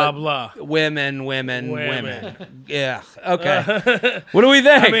 blah. Blah, blah, blah. Women. Yeah. Okay. What do we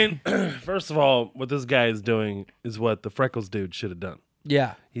think? I mean, first of all, what this guy is doing is what the Freckles dude should have done.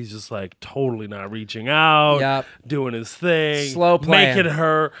 Yeah. He's just like totally not reaching out, Yep. doing his thing, Slow playing. making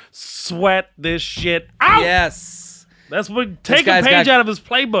her sweat this shit out. Yes. That's what take a guy's page got- out of his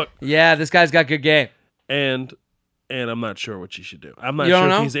playbook. Yeah, this guy's got good game. And I'm not sure what she should do. I'm not You don't sure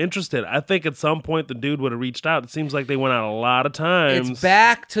know? if he's interested. I think at some point the dude would have reached out. It seems like they went out a lot of times. It's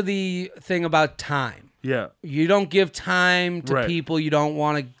back to the thing about time. Yeah. You don't give time to Right. people you don't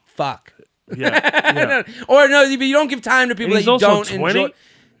want to fuck. Yeah. Or no, but you don't give time to people And that he's you also don't 20? enjoy.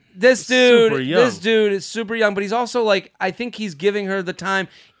 This dude Super young. is super young, but he's also like, I think he's giving her the time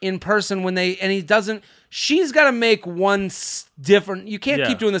in person and he doesn't. She's got to make one different. You can't Yeah.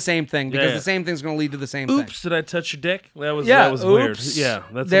 keep doing the same thing because Yeah. the same thing's going to lead to the same thing. Oops, did I touch your dick? That was weird. oops. Yeah,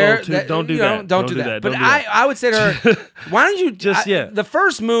 that's There- a little too. Don't do you know, that. Don't do that. But Don't do that. I would say to her, why don't you Just, yeah. The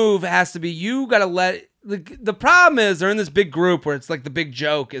first move has to be you got to let. The problem is they're in this big group where it's like the big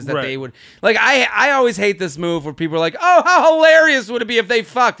joke is that Right. they would like. I always hate this move where people are like, oh, how hilarious would it be if they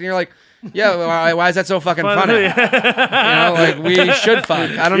fucked? And you're like, yeah, why is that so fucking funny? You know, like we should fuck.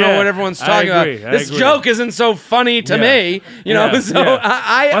 I don't know Yeah, what everyone's I talking agree, about. I This agree. joke isn't so funny to Yeah. me. You know, Yeah, so yeah.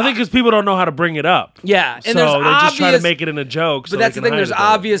 I I think because people don't know how to bring it up. Yeah, and so there's they just try to obvious- make it in a joke. But that's the thing. There's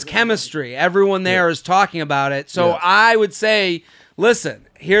obvious chemistry. Everyone there is talking about it. So Yeah. I would say, listen,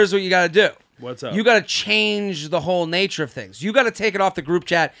 here's what you got to do. What's up? You got to change the whole nature of things. You got to take it off the group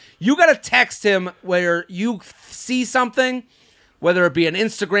chat. You got to text him where you see something, whether it be an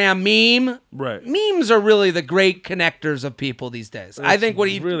Instagram meme. Right. Memes are really the great connectors of people these days. I think what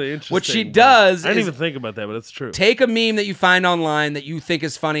really interesting. what she does I didn't is even think about that, but it's true. take a meme that you find online that you think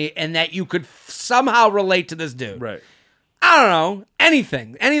is funny and that you could somehow relate to this dude. Right. I don't know,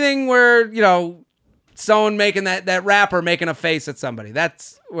 anything where, you know, someone making that rapper making a face at somebody.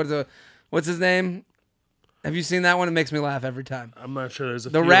 That's what's his name? Have you seen that one? It makes me laugh every time. I'm not sure there's a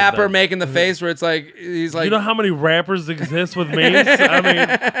The few of rapper them. making the face where it's like he's like, You know how many rappers exist with memes? I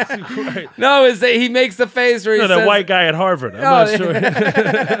mean, right. no, is that he makes the face where he No, says, that white guy at Harvard. I'm No, not sure.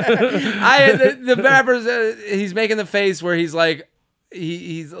 the rappers he's making the face where he's like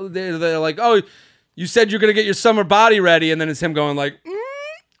they're like, oh, you said you're gonna get your summer body ready, and then it's him going like.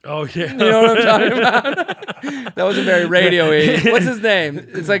 Oh yeah. You know what I'm talking about? That wasn't very radio-y. What's his name?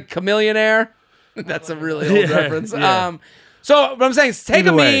 It's like Chameleonaire. That's a really old reference. yeah. So what I'm saying is take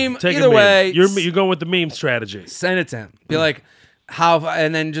a meme. Either way, you're going with the meme strategy. send it to him. Be like, how,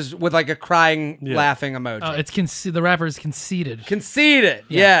 and then just with like a crying, laughing emoji. Oh, it's the rapper is Conceited. Conceited.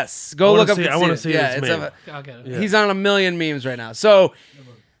 Yes. Go look up Conceited. I want to see yeah, this meme. I'll get it. He's on a million memes right now. So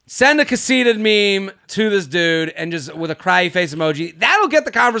send a Conceited meme to this dude and just with a cryy face emoji. That'll get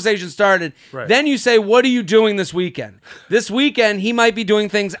the conversation started. Right. Then you say, what are you doing this weekend? This weekend, he might be doing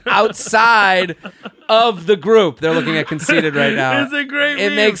things outside of the group. They're looking at Conceited right now. It's a great It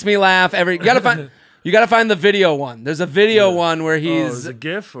meme. makes me laugh. You gotta find the video one. There's a video one where he's is it a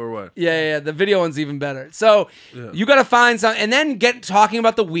GIF or what? yeah. The video one's even better. So you got to find some, and then get talking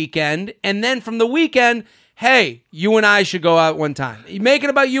about the weekend, and then from the weekend, hey, you and I should go out one time. You make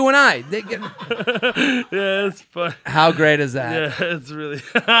it about you and I. Yeah, it's fun. How great is that? Yeah, it's really.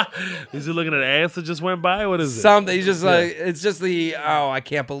 Is he looking at ass that just went by? What is it? Something. He's just like, it's just the, oh, I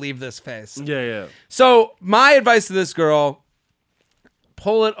can't believe this face. Yeah. So my advice to this girl,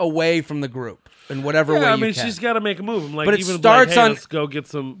 pull it away from the group in whatever way Yeah, I you mean, can. she's got to make a move. I'm like, But it even starts like, hey, on- let's go get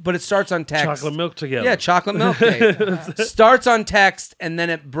some But it starts on text. chocolate milk together. Yeah, chocolate milk date. Starts on text, and then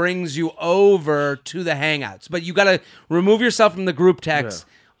it brings you over to the Hangouts. But you got to remove yourself from the group text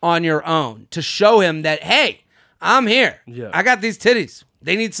on your own to show him that, hey, I'm here. Yeah. I got these titties.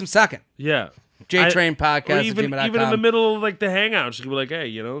 They need some sucking. Yeah. JTrain Podcast Or at even gmail.com. in the middle of like the hangout, she could be like, hey,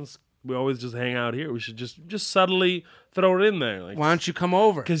 we always just hang out here. We should just subtly throw it in there. Like, Why don't you come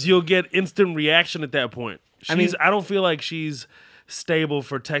over? because you'll get instant reaction at that point. I don't feel like she's stable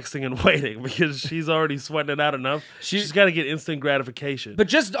for texting and waiting because she's already sweating it out enough. She's got to get instant gratification. But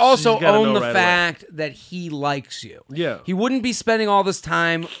just also She's gotta own know the right fact that he likes you. Yeah. He wouldn't be spending all this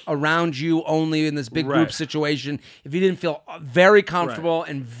time around you only in this big group Right. situation if he didn't feel very comfortable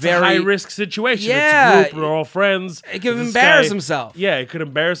and It's a very high risk situation. Yeah. It's a group. We're all friends. He could This embarrass guy- himself. Yeah, he could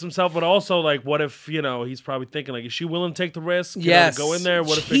embarrass himself, but also like, what if he's probably thinking like, is she willing to take the risk? Yes. Go in there.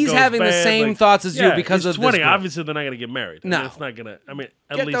 What if He's it goes having the bad? same Like, thoughts as you yeah, because he's of this 20. group. Obviously, they're not gonna get married. No. It's not gonna. I mean,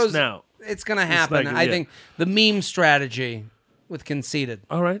 at Get least those- now. It's gonna happen. not- I yeah. think the meme strategy with Conceited.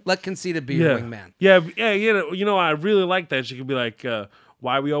 All right. Let Conceited be your wingman. Yeah. I really like that. She could be like,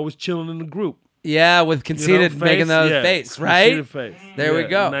 why are we always chilling in the group? Yeah, with Conceited face? making those Yeah. face, right? Conceited face. There we Yeah,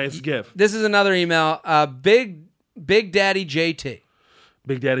 go. Nice gift. This is another email. Big Daddy JT.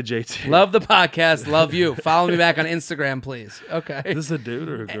 Big Daddy JT. Love the podcast. Love you. Follow me back on Instagram, please. Okay. Is this a dude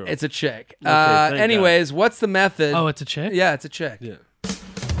or a girl? It's a chick. thank Anyways, what's the method? Oh, it's a chick? Yeah, it's a chick. Yeah.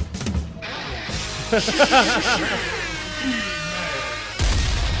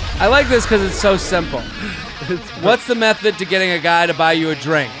 I like this because it's so simple. What's the method to getting a guy to buy you a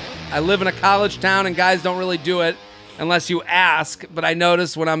drink? I live in a college town and guys don't really do it unless you ask, but I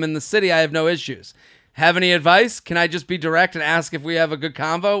notice when I'm in the city I have no issues. Have any advice? Can I just be direct and ask if we have a good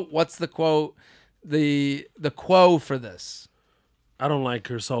convo? What's the quote, the quo for this? I don't like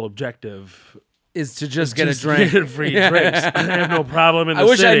her sole objective. Is to just get a Just drink. get free drinks. I have no problem in the I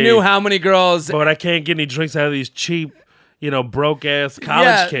wish I city, knew how many girls. but I can't get any drinks out of these cheap, broke ass college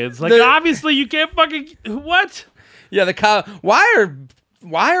Yeah, kids. Like, obviously, you can't fucking what? Yeah,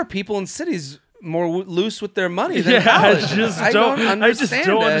 why are people in cities more loose with their money than Yeah, college? I just I don't understand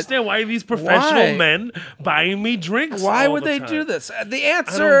it. understand why are these professional Why? men buying me drinks. Why all would the they time? do this? The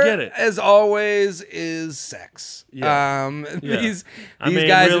answer, get it. as always, is sex. Yeah. These I mean,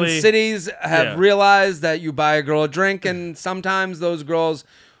 guys really- in cities have Yeah. realized that you buy a girl a drink, and sometimes those girls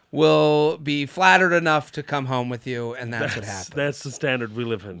will be flattered enough to come home with you, and that's what happens. That's the standard we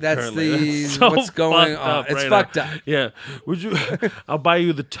live in. That's currently. the- so what's going fucked on. up It's right fucked now. up. Yeah. Would you? I'll buy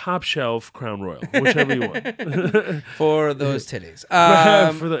you the top shelf Crown Royal, whichever you want. For those titties.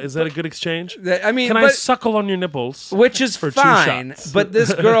 Is that a good exchange? I mean, Can I but- suckle on your nipples? Which is for 2 fine, shots? but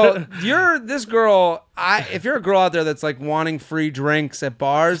this girl, if you're a girl out there that's like wanting free drinks at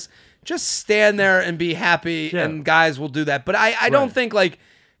bars, just stand there and be happy, Yeah. and guys will do that. But I don't Right. think like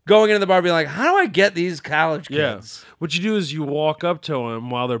going into the bar being like, how do I get these college Yeah. kids? What you do is you walk up to them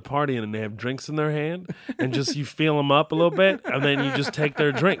while they're partying and they have drinks in their hand, and just you feel them up a little bit, and then you just take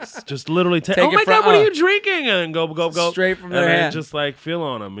their drinks. Just literally take. Take Oh it my from- god, what are you drinking? And then go Straight from and their then hand. just like feel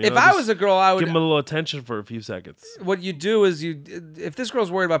on them. If I was a girl, I would. give them a little attention for a few seconds. What you do is if this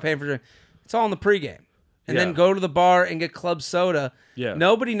girl's worried about paying for drink, it's all in the pregame. And then Yeah. go to the bar and get club soda. Yeah.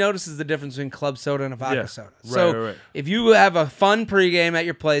 Nobody notices the difference between club soda and a vodka Yeah. soda. Right, So right. if you have a fun pregame at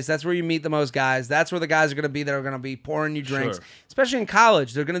your place, that's where you meet the most guys. That's where the guys are going to be that are going to be pouring you drinks. Sure. Especially in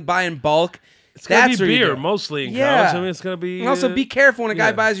college. They're going to buy in bulk. It's gonna That's be where you do beer it. mostly in Yeah. college. I mean, it's gonna be. And also be careful when a guy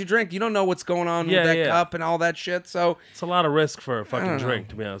yeah. buys you drink. You don't know what's going on Yeah, with that yeah. cup and all that shit. So, It's a lot of risk for a fucking don't know. drink,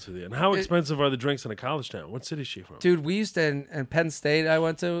 to be honest with you. And how expensive are the drinks in a college town? What city is she from? dude, we used to, in Penn State I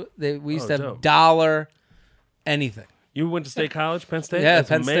went to, we used to have dope. dollar anything. You went to State College, Penn State? Yeah, That's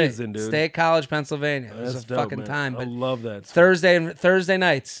Penn amazing, State. dude. State College, Pennsylvania. It was That's a dope, fucking man. time. I But love that. Thursday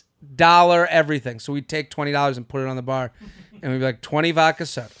nights, $1 everything. So we'd take $20 and put it on the bar, and we'd be like 20 vodka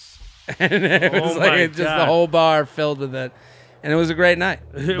sodas, and it was Oh like my just the God. whole bar filled with it, and it was a great night.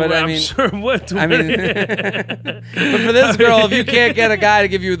 But Well, I I'm mean, sure what. I mean, but for this girl, if you can't get a guy to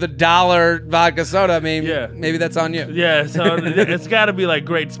give you the $1 vodka soda, I mean, Yeah. maybe that's on you. yeah, so it's got to be like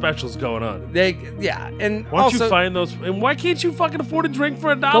great specials going on. And Why don't also you find those? And why can't you fucking afford a drink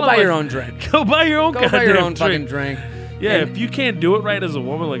for $1? go buy your own drink. Go buy your own. Go buy your goddamn own fucking drink. Yeah, And- if you can't do it right as a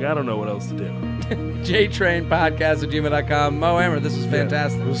woman, like I don't know what else to do. JTrainPodcast@gmail.com. Mo Hammer, this was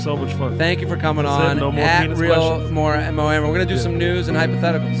fantastic. It was so much fun. Thank you for coming That's it, on. no more At penis Real questions. More Mo Hammer. We're gonna do some news and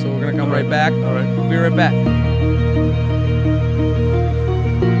hypotheticals, so we're gonna come right back. All right. We'll be right back.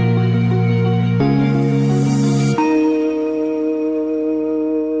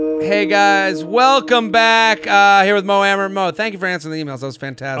 Hey guys, welcome back. Here with Mo Hammer. Mo, thank you for answering the emails. That was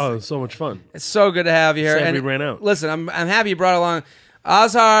fantastic. Oh, it was so much fun. It's so good to have you here. Sad And we ran out. Listen, I'm happy you brought along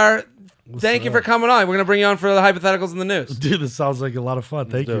Azhar. Thank you for coming on. We're gonna bring you on for the hypotheticals in the news. Dude, this sounds like a lot of fun.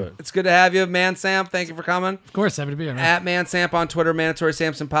 Thank Do you. it. It's good to have you, Man Sam. Thank you for coming. Of course, happy to be here. Man. At Man Samp on Twitter, Mandatory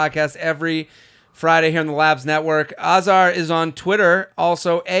Samson Podcast every Friday here on the Labs Network. Azhar is on Twitter,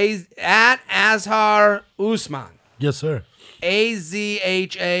 also at Azhar Usman. Yes, sir.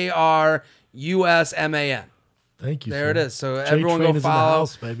 AZHARUSMAN. Thank you. There sir. it is. So J everyone Train go is in the follow.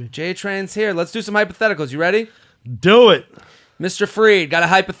 house, baby. J Train's here. Let's do some hypotheticals. You ready? Do it. Mr. Freed, got a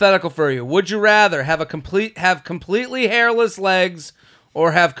hypothetical for you. Would you rather have completely hairless legs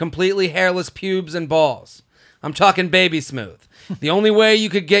or have completely hairless pubes and balls? I'm talking baby smooth. The only way you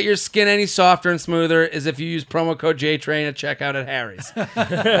could get your skin any softer and smoother is if you use promo code JTrain at checkout at Harry's.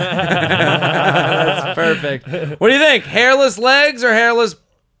 That's perfect. What do you think? Hairless legs or hairless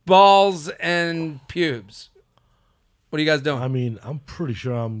balls and pubes? What are you guys doing? I mean, I'm pretty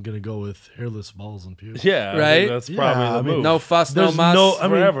sure I'm gonna go with hairless balls and pubes. Yeah, I Right? think that's Yeah, probably I the mean, move. No fuss, no There's muss. no- I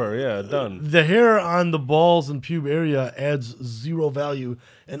mean- Forever, yeah, done. The hair on the balls and pube area adds zero value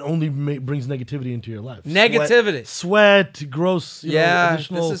and only brings negativity into your life. Negativity. Sweat, gross. Yeah,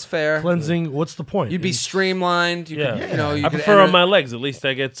 additional this is fair. Cleansing. What's the point? You'd be It's- streamlined. You Yeah, could, you know, you I could prefer enter- on my legs. At least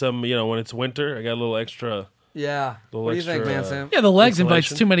I get some. When it's winter, I got a little extra. Yeah. Little What do you think, extra, man, Sam? Yeah, the legs invites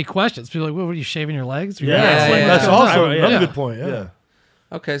Insulation. too many questions. People are like, what are you shaving your legs? Yeah, Yeah, it's like, yeah, That's yeah. also Yeah. another Yeah. good point. Yeah. Yeah.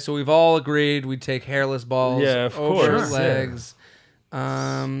 Okay, so we've all agreed we'd take hairless balls Yeah, of over course, yeah. legs.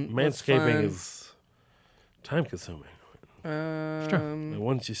 Let's Manscaping find- is time consuming. um,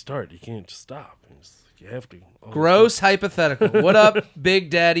 Once you start, you can't just stop. You have to. gross hypothetical. What up, Big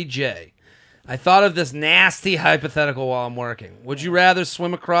Daddy J? I thought of this nasty hypothetical while I'm working. Would you rather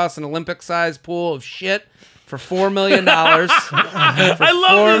swim across an Olympic-sized pool of shit for $4 million? I love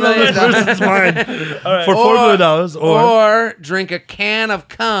 $4 million Versus mine for $4 million, or drink a can of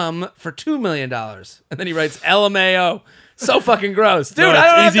cum for $2 million. And then he writes LMAO. So fucking gross. Dude, No, I don't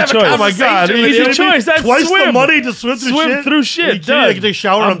have it's to easy have a choice. Oh my god! conversation Are you with Easy you. kidding me? choice, that's Twice the swim. money to swim through Swim shit. through shit, Are you kidding me? I done. can take a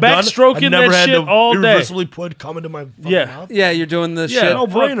shower. I'm I'm done. backstroking I've never that had shit to all day. irreversibly put cum into my fucking Yeah. mouth. Yeah, you're doing the Yeah, shit. No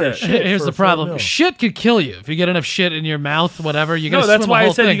Fuck brainer. that. Shit Here's for the $4 problem. million. Shit could kill you. If you get enough shit in your mouth, whatever, you're going No, to that's swim why the I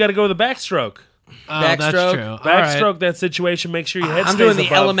whole said thing. you got to go to the backstroke. Oh, that's Backstroke. true. All right. Backstroke that situation. Make sure your head I'm stays doing the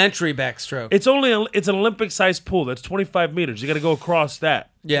above. elementary backstroke. It's an Olympic-sized pool. That's 25 meters. You got to go across that.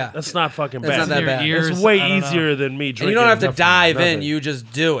 Yeah. That's not fucking That's bad. not that Your bad. ears, It's way I don't know. easier than me drinking. And you don't have to enough- dive in. nothing. You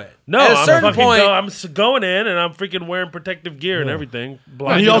just do it. No, At a I'm certain fucking point, I'm going in and I'm freaking wearing protective gear and everything. And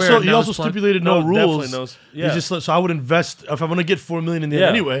Blind. he you also wear a he also nose plug? stipulated No, no rules. definitely nose- He yeah. just so I would invest if I'm gonna get $4 million in the end Yeah.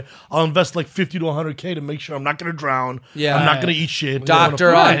 anyway. I'll invest like 50 to 100K to make sure I'm not gonna drown. Yeah. I'm not Right. gonna eat shit. doctor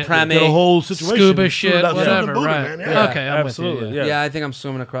I'm Right. on premise. Get a whole situation. Scuba Sure, shit, that's whatever. the booty, Right. man. Yeah. Okay, I'm Absolutely. with you. Yeah. Yeah, I think I'm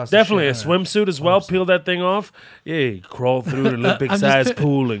swimming across the Definitely a shit. swimsuit as well. Peel that thing off. Yeah, you crawl through an Olympic-sized just-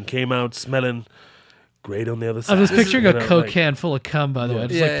 pool and came out smelling great on the other side. I'm just picturing a You know, Coke like- can full of cum, by the way.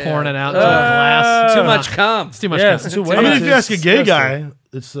 Just Yeah, like yeah. pouring it out into a glass. Too much cum. It's too much Yeah, cum. it's too I mean, much. if you ask a gay disgusting. guy,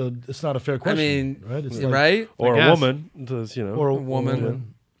 it's not a fair I question. mean, right? It's right? Or I a guess. woman, does, or a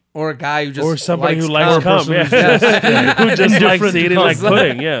woman. Or a guy who just or somebody who likes likes cum. cum. Yeah. Yes. Who just likes Indifferent to eating cum. like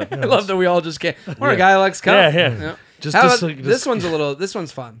pudding. Yeah. I love that we all just can't. Or a guy who likes cum. Yeah. Just, How just, about- like, this one's a little. This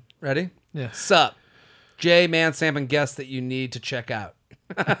one's fun. Ready? Yeah. Sup, Jay, Man, Sam, and guests that you need to check out.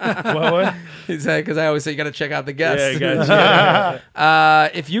 what? He said, because I always say you got to check out the guests. Yeah,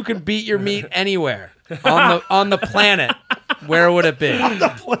 gotcha. If you could beat your meat anywhere on the planet, where would it be? On the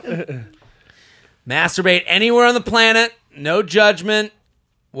planet. Masturbate anywhere on the planet, no judgment.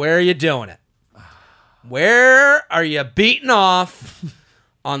 Where are you doing it? Where are you beating off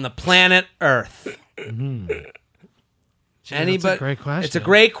on the planet Earth? Anybody? great question. It's a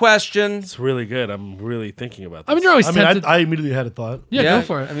great question. It's really good. I'm really thinking about this. I mean, you're always I mean, tempted. I immediately had a thought. yeah, go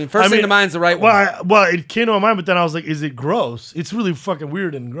for it. I mean, first thing to mind's the right Well, one. well, it came to my mind, but then I was like, is it gross? It's really fucking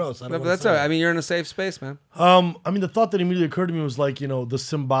weird and gross. I don't But wanna that's say all it. right. I mean, you're in a safe space, man. I mean, the thought that immediately occurred to me was like, the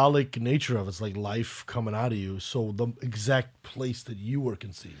symbolic nature of it's like life coming out of you. So the exact place that you were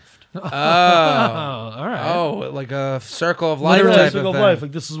conceived. Oh, all right. Oh, like a circle of life Literally, type Circle of of thing. life.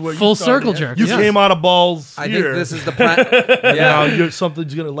 Like this is where Full you started. circle jerk. You yes. came out of balls. I here. think this is the plan. Now Yeah.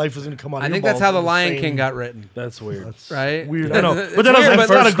 something's gonna life is gonna come out. I of think your that's how balls the in Lion same- King got written, That's weird. right? Weird. I know, It's but then I was weird, like,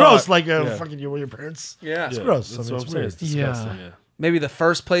 but kind first of gross. thought- Like yeah. fucking your parents. Yeah. It's gross. That's I mean, what it's I'm saying. weird. It's disgusting. Yeah. Maybe the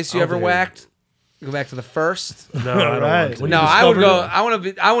first place you I ever don't think it- whacked. Go back to the first. No, I don't Right. want to. When No, you I would discovered go.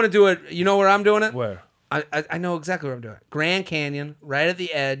 it. I want to do it. You know where I'm doing it? Where? I know exactly where I'm doing it. Grand Canyon, right at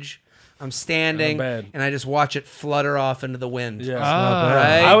the edge. I'm standing, Not bad. and I just watch it flutter off into the wind. Yeah. Ah,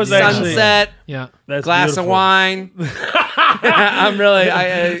 Right. I was actually- sunset, yeah. That's glass beautiful. of wine. I'm really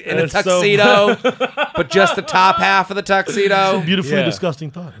in a That's so- tuxedo, but just the top half of the tuxedo. Beautifully Yeah. disgusting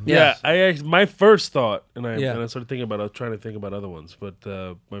thought. Yeah. Yeah, my first thought, and I Yeah. started thinking about. I was trying to think about other ones, but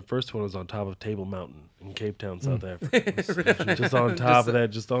my first one was on top of Table Mountain in Cape Town, South Africa. Just on top of that,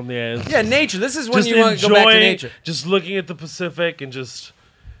 just on the edge. Yeah, nature. This is when just you want to go back to enjoying- nature. Just looking at the Pacific and just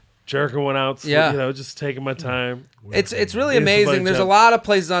jerking one out. Yeah. Just taking my time. It's really It's amazing. like There's a jump. lot of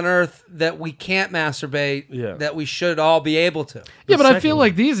places on Earth that we can't masturbate. Yeah. That we should all be able to. Yeah, but I second feel one.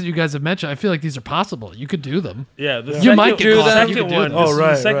 like these that you guys have mentioned, I feel like these are possible. You could do them. Yeah, the You might second- get the caught, second you could do one. it. Oh,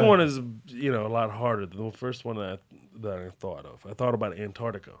 right, The second right. one is a lot harder than the first one that I thought of. I thought about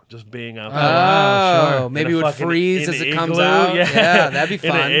Antarctica, just being out there. Oh, sure. maybe in it a would fucking- freeze in as an it comes igloo. out. Yeah, that'd be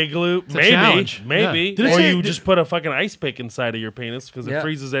In an fun. igloo, a maybe, challenge. maybe. Did it Or say- you did- just put a fucking ice pick inside of your penis because Yeah. it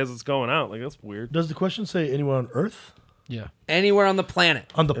freezes as it's going out. Like that's weird. Does the question say anywhere on Earth? Yeah. Anywhere on the planet.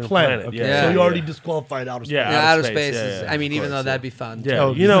 On the the planet. planet, Okay. yeah. So you Yeah. already disqualified outer space. Yeah. Yeah, outer outer space, space. yeah, is, yeah, I mean, of even course, though that'd yeah. be fun. Yeah,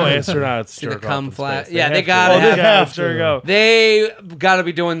 Oh, you know, yeah. astronauts See the jerk cum off in flat. space. Yeah, they have to. gotta Oh, have- they have sure to. go. They got to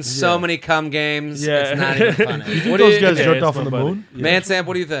be doing so Yeah. many cum games. Yeah. It's not even funny. Think What do those you, guys Yeah, jerked it's off my on the buddy. moon? Yeah. Man, Sam,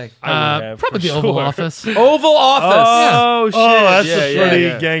 what do you think? I would have, Probably for the Oval sure. Office. Oval Office. Oh shit! Oh, that's yeah, a yeah, pretty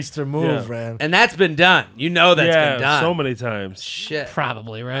yeah. gangster move, Yeah. man. And that's been done. You know that's Yeah, been done. so many times. Shit.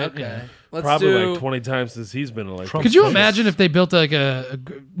 Probably, right? Okay. Yeah. Let's Probably do. like 20 times since he's been elected. Trump- Could you Space. imagine if they built like a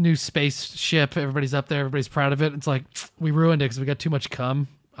new spaceship? Everybody's up there, everybody's proud of it. It's like we ruined it because we got too much cum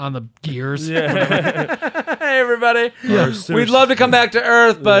on the gears. Yeah. Hey, everybody. Or We'd love to come back to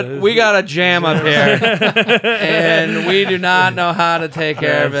Earth, but we got a jam up here. And we do not know how to take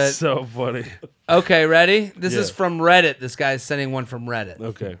care of That's it. so funny. Okay, ready? This is Yeah. from Reddit. This guy's sending one from Reddit.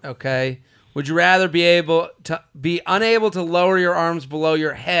 Okay. Okay. Would you rather be unable to lower your arms below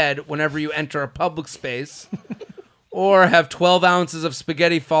your head whenever you enter a public space, or have 12 ounces of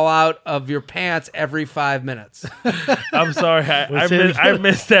spaghetti fall out of your pants every 5 minutes? I'm sorry. I say it missed, I again.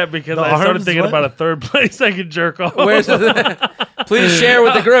 missed that because The I started arms, thinking what? about a third place I could jerk off. Where's Please share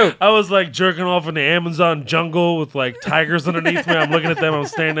with the group. I was like jerking off in the Amazon jungle with like tigers underneath me. I'm looking at them. I'm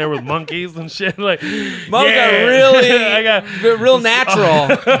standing there with monkeys and shit. Like, Mo yeah. got really, I got real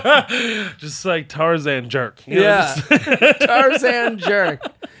natural. just like Tarzan jerk. you know, Yeah. just- Tarzan jerk.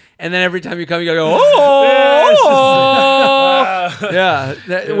 And then every time you come, you gotta go, oh! Yeah.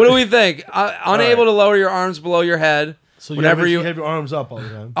 What do we think? Unable to lower your arms below your head. So Whenever you you- have your arms up all the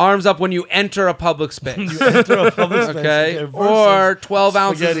time. Arms up when you enter a public space. Enter a public space, Okay. versus Or 12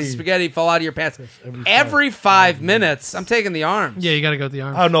 ounces of spaghetti. spaghetti fall out of your pants. every Every 5 minutes. I'm taking the arms. Yeah, you got to go with the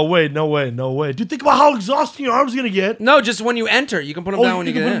arms. Oh, no way, no way, no way. Dude, think about how exhausting your arms are going to get. No, just when you enter. You can put them down when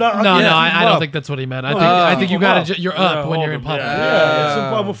you can get put in. them down. No, Yeah, no, I keep don't up. think that's what he meant. I Oh. think you Keep got 'em to. You're up Yeah, when hold you're in them, public. yeah. It's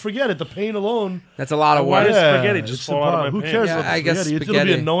impossible. Forget it. The pain alone. That's a lot of Why work. does spaghetti just it's fall out of my impossible. Who pants? cares Yeah, about I guess spaghetti? It's going to be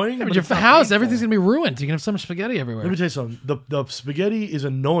spaghetti. annoying. But but your it's not house, painful. everything's gonna be ruined. You can have so much spaghetti everywhere. Let me tell you something. The spaghetti is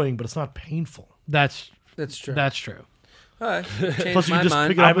annoying, but it's not painful. That's That's true. that's true. All right. Plus, Change you my can just mind.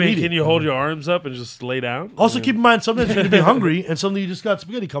 pick it I up and mean, eat can it. you hold your arms up and just lay down? Also, keep in mind, sometimes you're going to be hungry, and suddenly you just got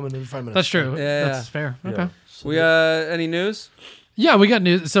spaghetti coming every 5 minutes. That's true. Yeah. That's fair. Okay. We any news? Yeah, we got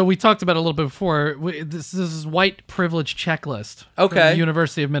news. So we talked about it a little bit before. This is white privilege checklist. from Okay. the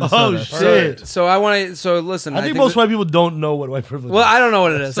University of Minnesota. Oh, shit. So I want to. So listen. I think most white people don't know what white privilege Well, is. I don't know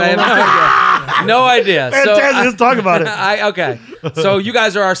what it is. I have no idea. So Fantastic. Let's talk about it. okay. So you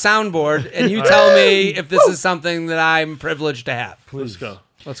guys are our soundboard, and you tell me if this is something that I'm privileged to have. Let's go.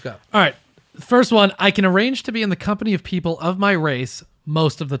 Let's go. All right. First one, I can arrange to be in the company of people of my race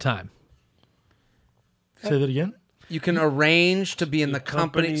most of the time. Say that again. You can arrange to be in the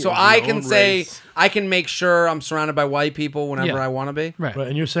company. So of I your can own say, race. I can make sure I'm surrounded by white people whenever Yeah. I want to be. Right. Right,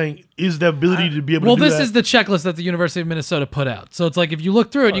 and you're saying is the ability to be able Well, to do this that? is the checklist that the University of Minnesota put out. So it's like if you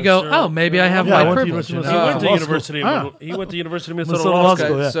look through it, you go, sure. "Oh, maybe I have Yeah, I white went to privilege." University you of know? He went to law University. school. He went to University of Minnesota Minnesota Law Law School.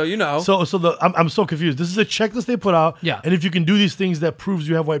 School, yeah. So you know. So I'm so confused. This is a checklist they put out. Yeah. And if you can do these things, that proves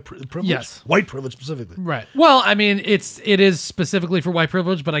you have white privilege. Yes. White privilege specifically. Right. Well, I mean, it is specifically for white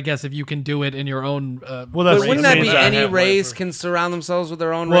privilege, but I guess if you can do it in your own, Well, that's But wouldn't that be means I any have white race privilege. can surround themselves with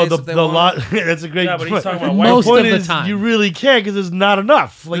their own Well, race if they the want? lot. That's a great. Yeah, but he's point. talking about My Most point of the is, time. you really can't because there's not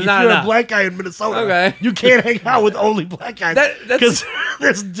enough. Like There's if not you're enough. a black guy in Minnesota, Okay. you can't hang out with only black guys That's-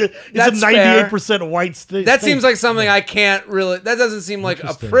 it's that's a 98% white state. That seems like something I can't really. That doesn't seem like a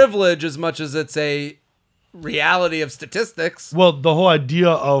Interesting. privilege as much as it's a reality of statistics. Well, the whole idea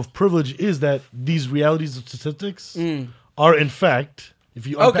of privilege is that these realities of statistics are, in fact, if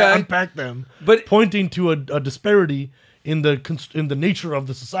you Okay. unpack them, But- pointing to a disparity in the nature of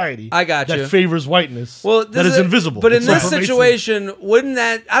the society. I got that you. favors whiteness. Well, that is invisible. But in It's this not pervasive. situation, wouldn't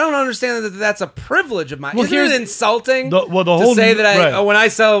that? I don't understand that that's a privilege of mine. Well, Isn't here's- it insulting the to whole- say that right. when I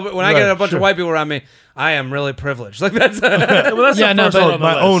get a bunch sure. of white people around me, I am really privileged. Like that's. Well, that's Yeah, the no, first but- one on the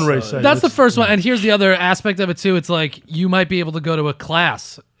my list, own race. so- that's the first one. And here's the other aspect of it too. It's like you might be able to go to a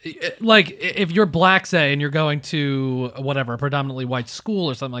class, like if you're black, say, and you're going to whatever a predominantly white school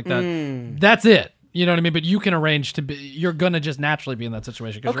or something like that. That's it. You know what I mean? But you can arrange to be. You're gonna just naturally be in that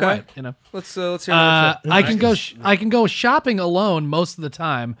situation because Okay. you're white. You know. Let's hear. Another tip. I can go shopping alone most of the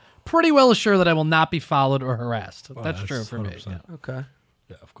time. Pretty well assured that I will not be followed or harassed. That's true for me. 100%. Yeah. Okay.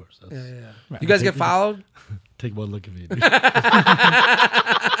 Yeah, of course. That's, You guys get followed Take one look at me.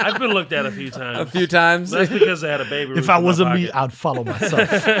 I've been looked at a few times. a few times. That's because I had a baby. If I wasn't me, I'd follow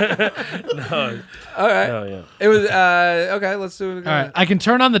myself. All right. Oh yeah. It was okay. Let's do it again. All right. I can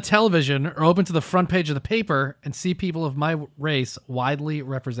turn on the television or open to the front page of the paper and see people of my race widely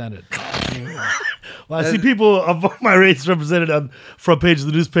represented. Well, I see people of my race represented on front page of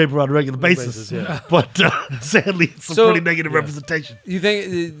the newspaper on a regular basis. But sadly, it's a So- pretty negative representation. You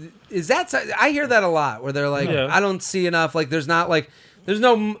think is that? I hear that a lot where they're like, Yeah. I don't see enough. Like, there's not like, there's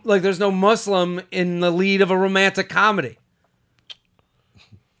no Muslim in the lead of a romantic comedy.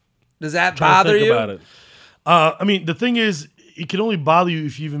 Does that bother Think you? about it. I mean, the thing is, it can only bother you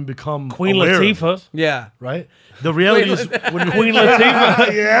if you even become Queen aware of it, Latifah. Yeah. right? The reality is when Queen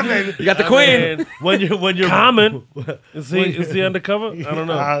Latifah. yeah, man. You got the queen. Man, When you're Common. Is he undercover? I don't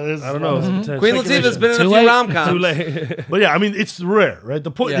know. this- I don't know. It's potential. Queen Latifah's been in a Too few late. rom-coms. Too late. But yeah, I mean, it's rare, right?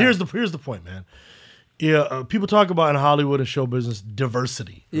 The point Yeah. here's the point, man. Yeah, people talk about in Hollywood and show business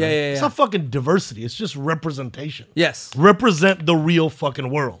diversity. Yeah, right? yeah, It's yeah. not fucking diversity. It's just representation. Yes. Represent the real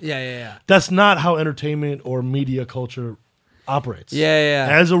fucking world. Yeah. That's not how entertainment or media culture operates. Yeah.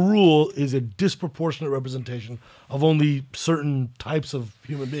 As a rule, is a disproportionate representation of only certain types of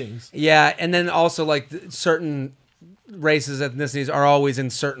human beings. Yeah, and then also like certain races, ethnicities are always in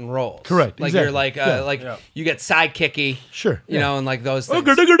certain roles. Correct, Like exactly. you're like Yeah. you get sidekicky. Sure. You know, and like those Oh,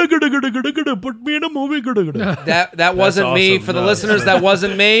 things. put me in a movie. That wasn't me. awesome. For the No, listeners, that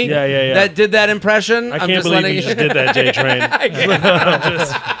wasn't me. Yeah. That did that impression. I I'm can't just believe letting you just did that, J Train.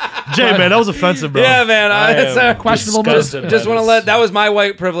 Jay, man, that was offensive, bro. Yeah, man. Questionable move. disgusted Just by want to this. let that was my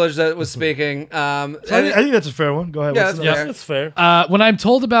white privilege that was speaking. I think that's a fair one. Go ahead. Yeah, What's that's the- fair. That's fair. When I'm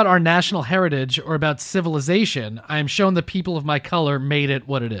told about our national heritage or about civilization, I am shown the people of my color made it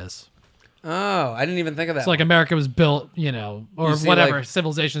what it is. Oh, I didn't even think of that. It's like America was built, or You see, whatever. like-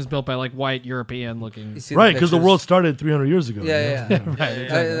 civilization is built by like white European looking. You see Right, because the pictures? world started 300 years ago. Yeah. Right.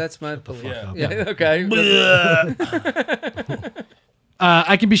 That's my belief. Yeah. Okay.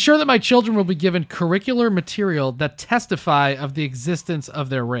 I can be sure that my children will be given curricular material that testify of the existence of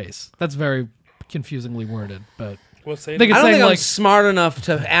their race. That's very confusingly worded, but Well, say I think I it's don't saying think I'm like smart enough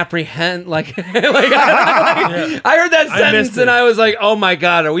to apprehend I heard that sentence missed and it. I was like, "Oh my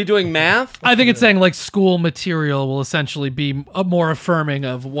god, are we doing math?" I think it's saying like school material will essentially be more affirming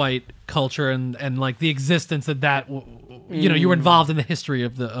of white culture and like the existence that you were involved in the history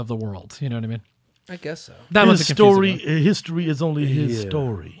of the world. You know what I mean? I guess so. That was His a confusing story, one. history is only his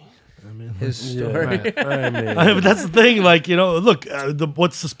story. His story. Right. I mean, But that's the thing. Like, look,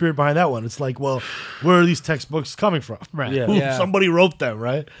 what's the spirit behind that one? It's like, well, where are these textbooks coming from? Right. Yeah. Yeah. Somebody wrote them,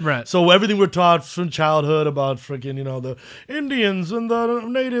 right? Right. So everything we're taught from childhood about freaking, the Indians and the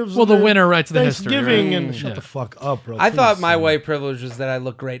natives. Well, and the winner writes the history, Thanksgiving right? and shut Yeah. the fuck up, bro. I Please. thought my white privilege was that I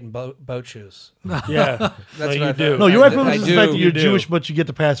look great in boat shoes. yeah. That's No, what you I do. thought. No, your white I privilege is the do. fact that you're You do. Jewish, but you get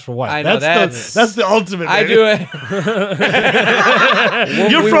to pass for white. I know, that's the ultimate. I man. do it.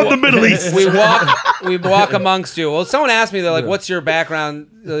 You're from the Middle East. We walk. we walk amongst you. Well, someone asked me, they're like, "What's your background?"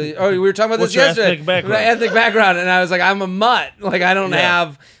 Oh, we were talking about What's this your yesterday. ethnic background? My ethnic background, and I was like, "I'm a mutt. Like, I don't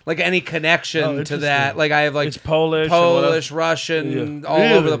have like any connection to interesting. that. Like, I have like It's Polish or whatever. Russian, all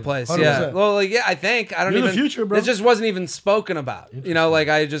Really? over the place. 100%. Yeah. Well, like, yeah, I think I don't You're the even. future, bro. It just wasn't even spoken about. You know, like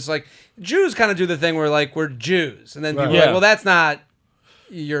I just like Jews kind of do the thing where like we're Jews, and then people are Yeah. like, well, that's not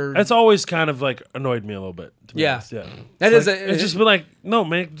your. That's always kind of like annoyed me a little bit. To be Yeah. honest. Yeah. That It's is like, a- it's just been like, no,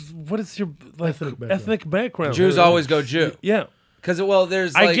 man. What is your like ethnic background? Jews always go Jew Yeah. because well,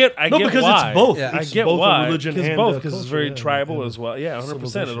 there's I like, get No, because because why. it's both. Yeah. I It's get both a why. religion Because and both a because it's culture, very yeah, tribal yeah. as well. Yeah,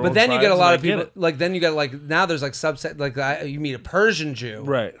 100%. But then you get a lot of people. Like then you get like now there's like subset like you meet a Persian Jew,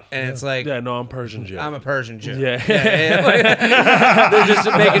 Right. And it's like Yeah, no, I'm Persian Jew. I'm a Persian Jew. Yeah. They're just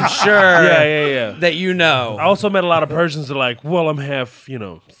making sure yeah. that you know. I also met a lot of Persians that are like, well, I'm half,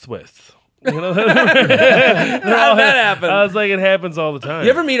 Swiss. You know, How did that happen? I was like, it happens all the time.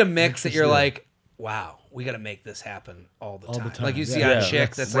 You ever meet a mix that you're like, wow, we got to make this happen all the time. time. Like you see Yeah. a Yeah,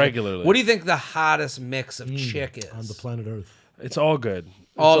 chick that's that's regularly. Like, what do you think the hottest mix of chick is on the planet Earth. It's all good.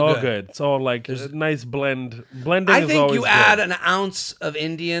 All it's all good. good. It's all like there's a nice blend. Blending I is think always you good. add an ounce of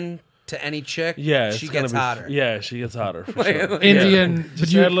Indian to any chick, Yeah, she it's gonna gets be, hotter. Yeah, she gets hotter for sure. Indian, but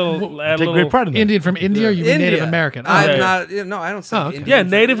Just you add a little. Add a Take little great pride in that. Indian from India, or you mean India. Native American? I'm Okay. not. No, I don't say Oh, okay. Indian.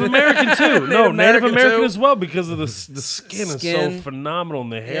 Yeah, Native American too. No, Native American too. as well because of the skin is so Skin. phenomenal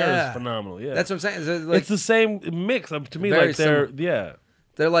and the hair Yeah. is phenomenal. Yeah, That's what I'm saying. It's like, it's the same mix. To me, Very like they're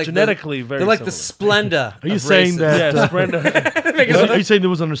they're like genetically the, very They're like the similar. Splenda. Are you of saying races. that? yeah, Brenda. Are you saying there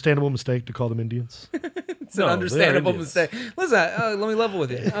was an understandable mistake to call them Indians? It's an No, understandable they're Indians. mistake. Listen, let me level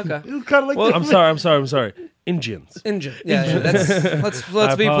with you. Okay. It was kind of like Well, I'm sorry. Indians. Indian. Yeah. Let's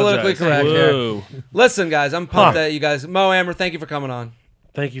I be politically apologize. correct here. Whoa. Listen, guys, I'm pumped that you guys. Mo Amber, thank you for coming on.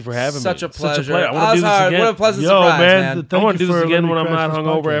 Thank you for having Such me. a pleasure. I want to do this Azhar, again. what a pleasant Yo, surprise, man, man. I thank want to you do this for again letting when me I'm crash not this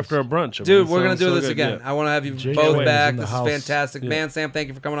hungover podcast. after a brunch. I mean, Dude, it we're gonna sounds do so this good, again. yeah. I want to have you Jay both Wayne is back. in the This is house. fantastic. Yeah. Man Sam, thank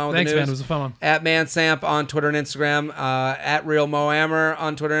you for coming on with Thanks, the news. man. It was a fun one. At Man Samp on Twitter and Instagram. At Real Mo Amber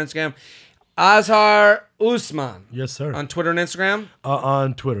on Twitter and Instagram. Azhar Usman Yes, sir. on Twitter and Instagram.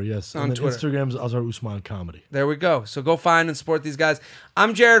 On Twitter, yes. On and then Twitter. Instagram's Azhar Usman Comedy. There we go. So go find and support these guys.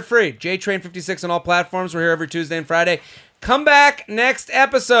 I'm Jared Freed, JTrain56 on all platforms. We're here every Tuesday and Friday. Come back next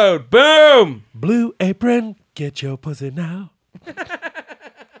episode. Boom! Blue Apron, get your pussy now.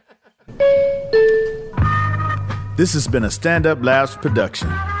 This has been a Stand Up Labs production,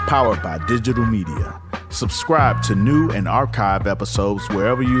 powered by digital media. Subscribe to new and archive episodes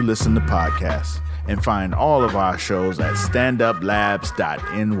wherever you listen to podcasts, and find all of our shows at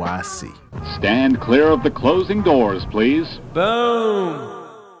standuplabs.nyc. Stand clear of the closing doors, please. Boom!